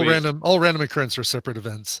 Yes. Yeah. All random occurrence are separate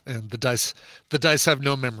events, and the dice have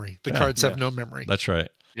no memory. The cards have no memory. That's right.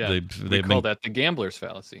 Yeah, they call that the gambler's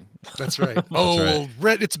fallacy. That's right.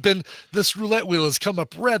 Red. This roulette wheel has come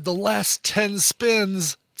up red the last 10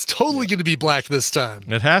 spins. It's totally going to be black this time.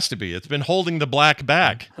 It has to be. It's been holding the black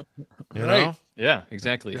back. You know? Yeah,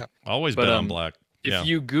 exactly. Yeah. Always been on black. If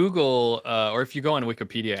you Google or if you go on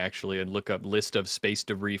Wikipedia actually and look up list of space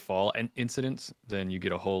debris fall and incidents, then you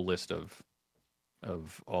get a whole list of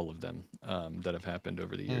all of them that have happened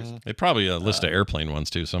over the years. They probably a list of airplane ones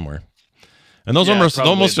too somewhere. And those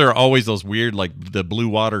almost are always those weird, like the blue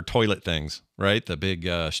water toilet things, right? The big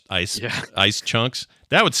ice chunks.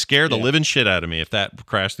 That would scare the living shit out of me if that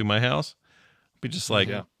crashed through my house. Be just like,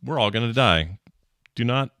 we're all going to die. Do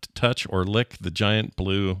not touch or lick the giant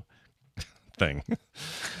blue thing.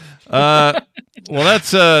 Well,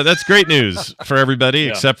 that's great news for everybody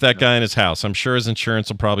except that guy in his house. I'm sure his insurance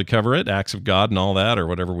will probably cover it, acts of God and all that, or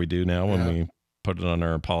whatever we do now when we put it on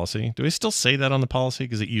our policy. Do we still say that on the policy?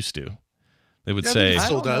 Because it used to. They would say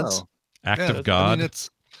act of God. I mean,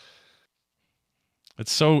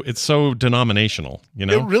 it's so denominational, you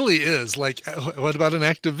know? It really is. Like, what about an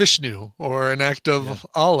act of Vishnu or an act of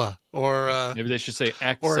Allah or maybe they should say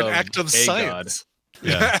an act of science.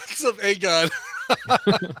 Yeah. Acts of a God.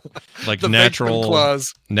 Like natural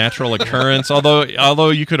occurrence.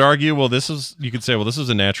 Although you could argue, this is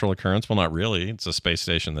a natural occurrence. Well, not really. It's a space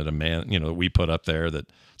station that we put up there that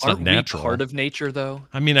it's not natural. We part of nature though?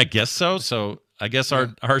 I mean, I guess so. So I guess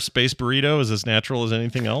our space burrito is as natural as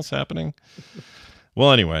anything else happening.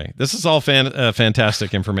 Well, anyway, this is all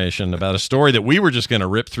fantastic information about a story that we were just going to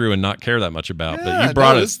rip through and not care that much about. But you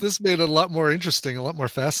brought this made it a lot more interesting, a lot more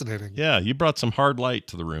fascinating. Yeah, you brought some hard light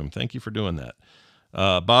to the room. Thank you for doing that.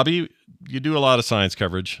 Bobby, you do a lot of science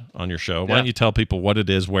coverage on your show. Why don't you tell people what it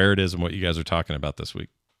is, where it is, and what you guys are talking about this week?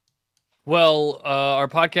 Well, our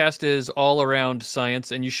podcast is all around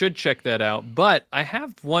science, and you should check that out. But I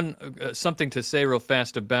have something to say real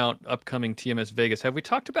fast about upcoming TMS Vegas. Have we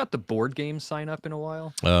talked about the board game sign up in a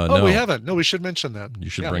while? No, we haven't. No, we should mention that.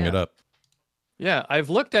 You should bring it up. Yeah,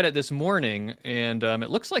 I've looked at it this morning, and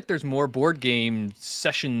it looks like there's more board game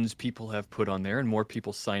sessions people have put on there and more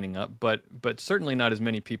people signing up, but certainly not as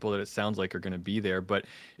many people that it sounds like are going to be there. But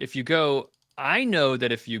if you go, I know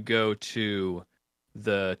that if you go to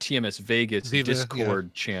the TMS Vegas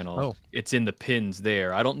Discord channel, it's in the pins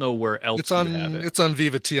there. I don't know where else it's on. It's on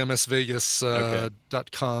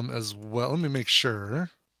VivaTMSVegas.com as well. Let me make sure.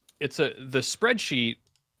 the spreadsheet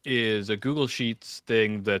is a Google Sheets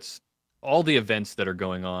thing that's all the events that are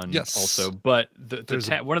going on. Yes. Also, but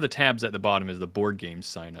one of the tabs at the bottom is the board games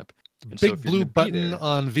sign up. And Big so if you're blue gonna be button there-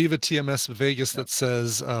 on Viva TMS Vegas that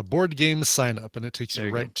says board game sign up, and it takes There you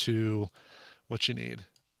you go. right to what you need.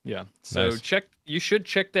 Yeah. So Nice. you should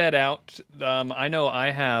check that out. I know I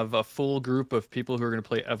have a full group of people who are going to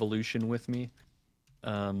play Evolution with me.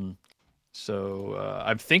 So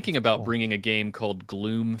I'm thinking about bringing a game called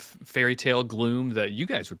Gloom, Fairy Tale Gloom, that you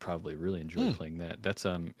guys would probably really enjoy playing. That's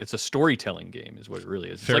it's a storytelling game, is what it really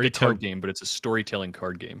is. It's like Fairy a card Tale- game, but it's a storytelling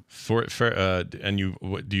card game. And is there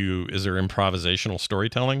improvisational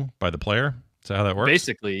storytelling by the player? Is that how that works?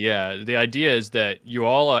 Basically, yeah. The idea is that you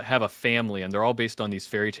all have a family, and they're all based on these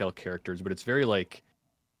fairy tale characters, but it's very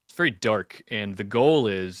dark. And the goal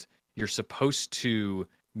is you're supposed to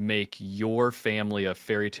make your family of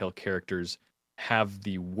fairy tale characters have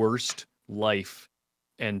the worst life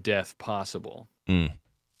and death possible.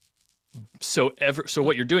 So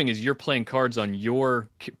what you're doing is you're playing cards on your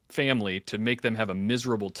family to make them have a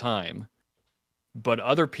miserable time, but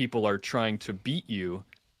other people are trying to beat you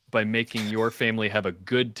by making your family have a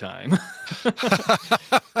good time. But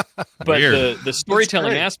the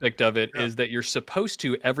storytelling aspect of it is that you're supposed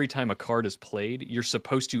to, every time a card is played, you're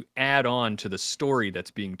supposed to add on to the story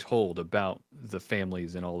that's being told about the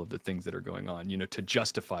families and all of the things that are going on, to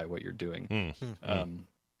justify what you're doing.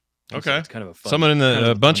 Okay. So it's kind of a fun, Someone in kind of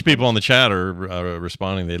a a bunch of fun people in the chat are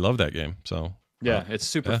responding. They love that game. So yeah, it's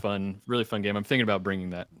super fun, really fun game. I'm thinking about bringing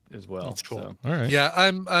that as well. That's cool. So. All right. Yeah,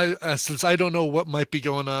 I since I don't know what might be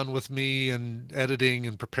going on with me and editing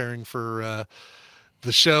and preparing for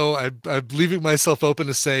the show, I'm leaving myself open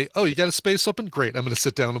to say, oh, you got a space open? Great. I'm going to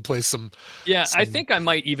sit down and play some. Yeah, I think I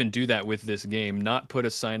might even do that with this game, not put a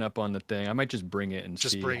sign up on the thing. I might just bring it and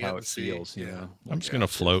Just see bring it how and it see, feels. You know? I'm just gonna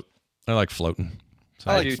float. I like floating. So.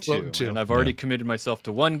 I like do floating too. too. And I've already committed myself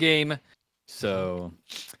to one game. So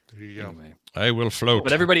There you go. anyway. I will float.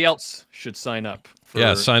 But everybody else should sign up.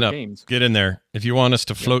 Sign up. Games. Get in there. If you want us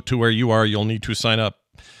to float to where you are, you'll need to sign up.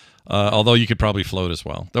 Although you could probably float as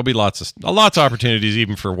well. There'll be lots of opportunities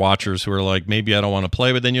even for watchers who are like, maybe I don't want to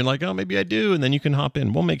play, but then you're like, oh, maybe I do, and then you can hop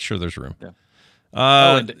in. We'll make sure there's room. Yeah.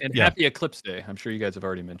 And Happy Eclipse Day. I'm sure you guys have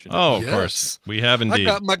already mentioned it. Oh, of Yes. course. We have indeed.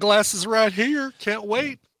 I got my glasses right here. Can't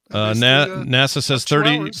wait. NASA says 2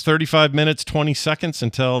 hours. 35 minutes, 20 seconds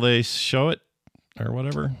until they show it or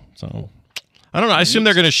whatever. So I don't know. I assume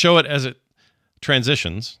they're going to show it as it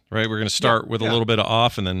transitions, right? We're going to start with a little bit of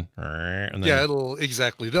off and then Yeah,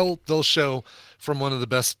 they'll show from one of the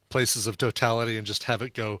best places of totality and just have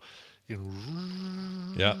it go,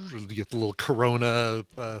 yeah. You get the little Corona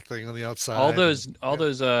thing on the outside. All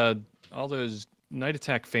those Night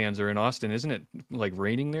Attack fans are in Austin, isn't it? Like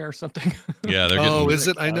raining there or something? Yeah, they're getting. Oh, is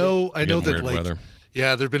it? I know that weird like weather.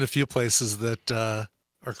 yeah, there've been a few places that are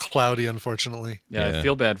cloudy, unfortunately. Yeah, I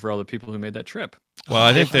feel bad for all the people who made that trip. Well,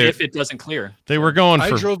 I think if it doesn't clear. They were going I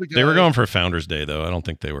for drove a they were guy- going for Founders Day though. I don't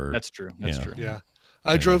think they were. That's true. That's true. Yeah.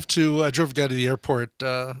 I drove a guy to the airport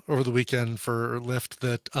over the weekend for Lyft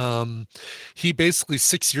that he basically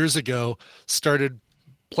 6 years ago started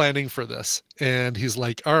planning for this. And he's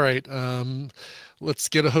like, all right, let's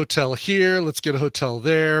get a hotel here. Let's get a hotel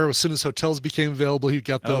there. As soon as hotels became available, he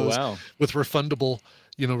got those with refundable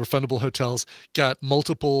hotels, got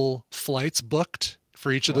multiple flights booked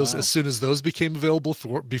for each of those. As soon as those became available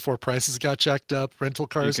before prices got jacked up, rental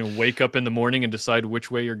cars. You can wake up in the morning and decide which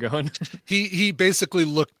way you're going. He basically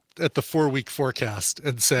looked at the 4-week forecast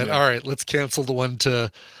and said, all right, let's cancel the one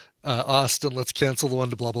to Austin. Let's cancel the one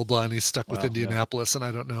to blah, blah, blah. And he's stuck with Indianapolis. And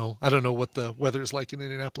I don't know what the weather is like in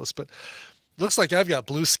Indianapolis, but looks like I've got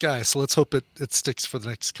blue sky. So let's hope it sticks for the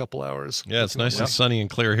next couple hours. Yeah, it's nice and sunny and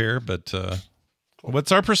clear here, but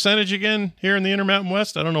what's our percentage again here in the Intermountain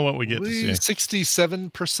West? I don't know what we get to see.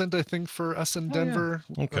 67%, I think, for us in Denver.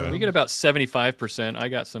 Yeah. Okay. We get about 75%. I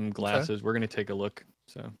got some glasses. Okay. We're going to take a look.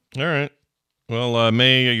 So. All right. Well,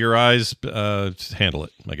 may your eyes handle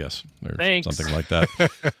it, I guess, or Thanks. something like that.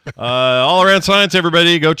 All Around Science,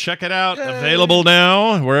 everybody, go check it out. Yay. Available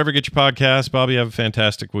now wherever you get your podcast. Bobby, have a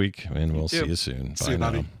fantastic week, and we'll see you soon. See you,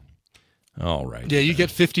 Bobby. All right. Yeah, you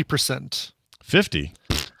get 50%. 50?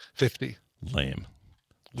 50. Lame.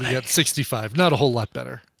 We got 65. Not a whole lot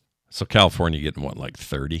better. So California getting what, like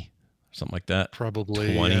 30? Something like that?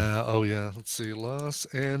 Probably. 20? Yeah. Oh, yeah. Let's see. Los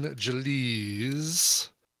Angeles.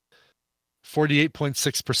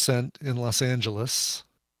 48.6% in Los Angeles.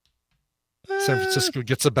 San Francisco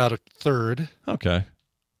gets about a third. Okay.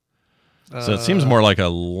 So it seems more like a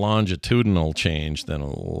longitudinal change than a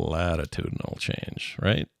latitudinal change,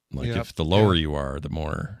 right? Like if the lower you are, the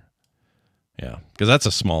more. Yeah, because that's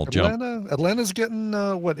a small jump. Atlanta's getting,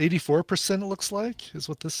 84% it looks like, is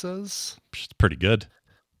what this says. It's pretty good.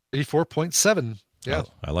 84.7. Yeah.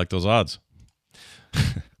 Oh, I like those odds.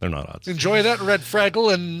 They're not odds. Enjoy that, Red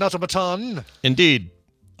Fraggle and Nutabaton. Indeed.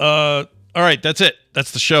 All right, that's it.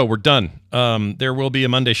 That's the show. We're done. There will be a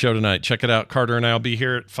Monday show tonight. Check it out. Carter and I will be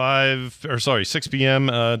here at 6 p.m.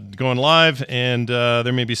 Going live, and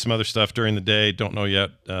there may be some other stuff during the day. Don't know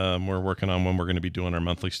yet. We're working on when we're going to be doing our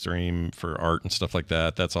monthly stream for art and stuff like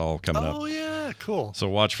that. That's all coming up. Oh, yeah. Cool. So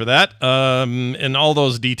watch for that. And all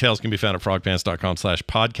those details can be found at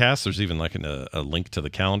frogpants.com/podcast. There's even like a link to the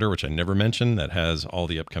calendar, which I never mentioned, that has all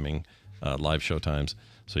the upcoming live show times.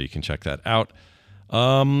 So you can check that out.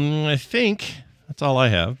 I think that's all I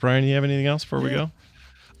have. Brian, do you have anything else before we go?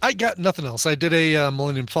 I got nothing else. I did a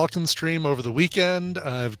Millennium Falcon stream over the weekend.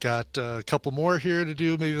 I've got a couple more here to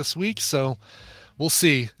do maybe this week. So we'll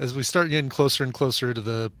see as we start getting closer and closer to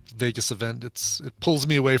the Vegas event. It pulls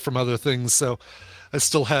me away from other things. So I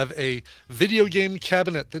still have a video game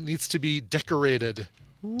cabinet that needs to be decorated.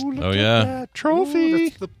 Ooh, look at that trophy. Ooh,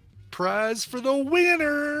 that's the prize for the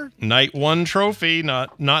winner. Night 1 trophy,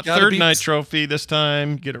 not third night trophy this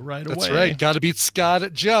time. Get it right away. That's right. Got to beat Scott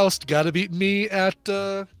at Joust. Got to beat me at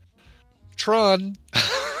Tron.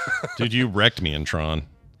 Dude, you wrecked me in Tron.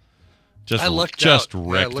 Just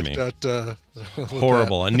wrecked me.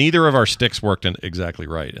 Horrible. And neither of our sticks worked exactly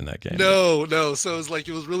right in that game. No. So it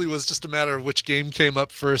was just a matter of which game came up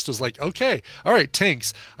first. It was like, okay, all right,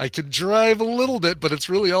 tanks. I could drive a little bit, but it's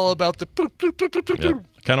really all about the poop. Yep.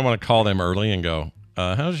 I kind of want to call them early and go,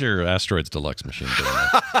 how's your Asteroids Deluxe machine doing?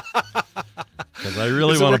 Because I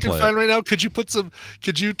really want to play fine right now. Could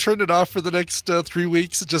you turn it off for the next 3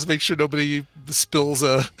 weeks and just make sure nobody spills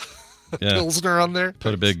a Pilsner on there?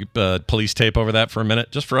 Put a big police tape over that for a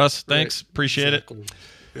minute, just for us. Thanks. Appreciate it.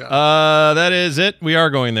 Yeah. That is it. We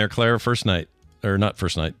are going there, Claire, first night. Or not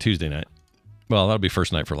first night, Tuesday night. Well, that'll be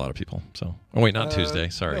first night for a lot of people. So, not Tuesday.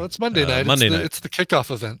 Sorry. No, it's Monday night. Monday night. It's the kickoff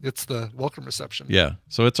event. It's the welcome reception. Yeah.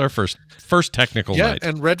 So it's our first technical night. Yeah,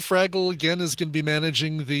 and Red Fraggle again is going to be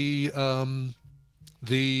managing the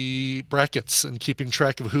brackets and keeping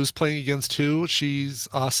track of who's playing against who. She's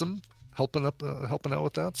awesome, helping out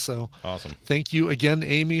with that. So awesome. Thank you again,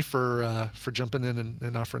 Amy, for jumping in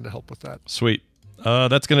and offering to help with that. Sweet.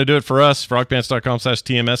 That's going to do it for us.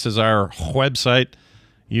 Frogpants.com/TMS is our website.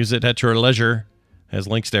 Use it at your leisure. Has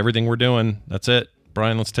links to everything we're doing. That's it.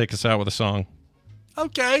 Brian, let's take us out with a song.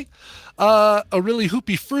 Okay. A really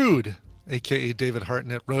hoopy Frood, a.k.a. David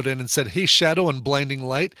Hartnett, wrote in and said, "Hey, Shadow and Blinding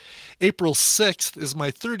Light, April 6th is my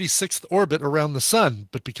 36th orbit around the sun,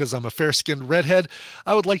 but because I'm a fair-skinned redhead,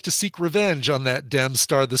 I would like to seek revenge on that damn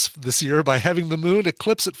star this year by having the moon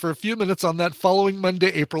eclipse it for a few minutes on that following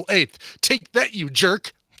Monday, April 8th. Take that, you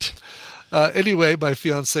jerk!" Anyway, my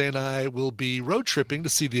fiance and I will be road tripping to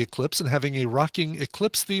see the eclipse and having a rocking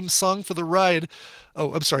eclipse theme song for the ride.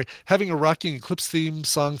 Oh, I'm sorry. Having a rocking eclipse theme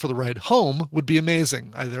song for the ride home would be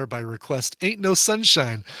amazing. I thereby request Ain't No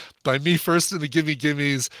Sunshine by Me First and the Gimme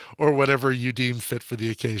Gimmes, or whatever you deem fit for the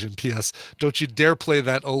occasion. P.S. Don't you dare play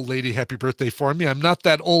that old lady happy birthday for me. I'm not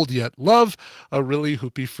that old yet. Love, a really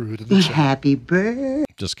hoopy Frood in the chat. Happy birthday.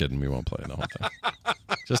 Just kidding. We won't play the whole thing.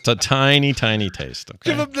 Just a tiny, tiny taste.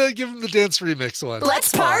 Okay? Give him the dance remix one.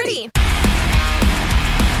 Let's party.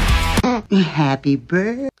 Happy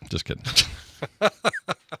birthday. Just kidding.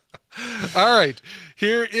 All right,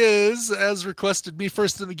 here is, as requested, Me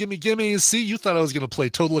First and the Gimme Gimmes. See, you thought I was going to play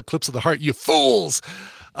Total Eclipse of the Heart, you fools!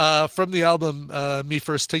 From the album Me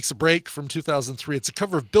First Takes a Break from 2003. It's a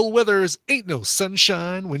cover of Bill Withers' Ain't No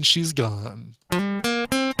Sunshine When She's Gone.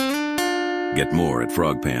 Get more at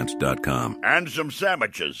frogpants.com. And some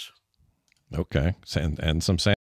sandwiches. Okay, and some sandwiches.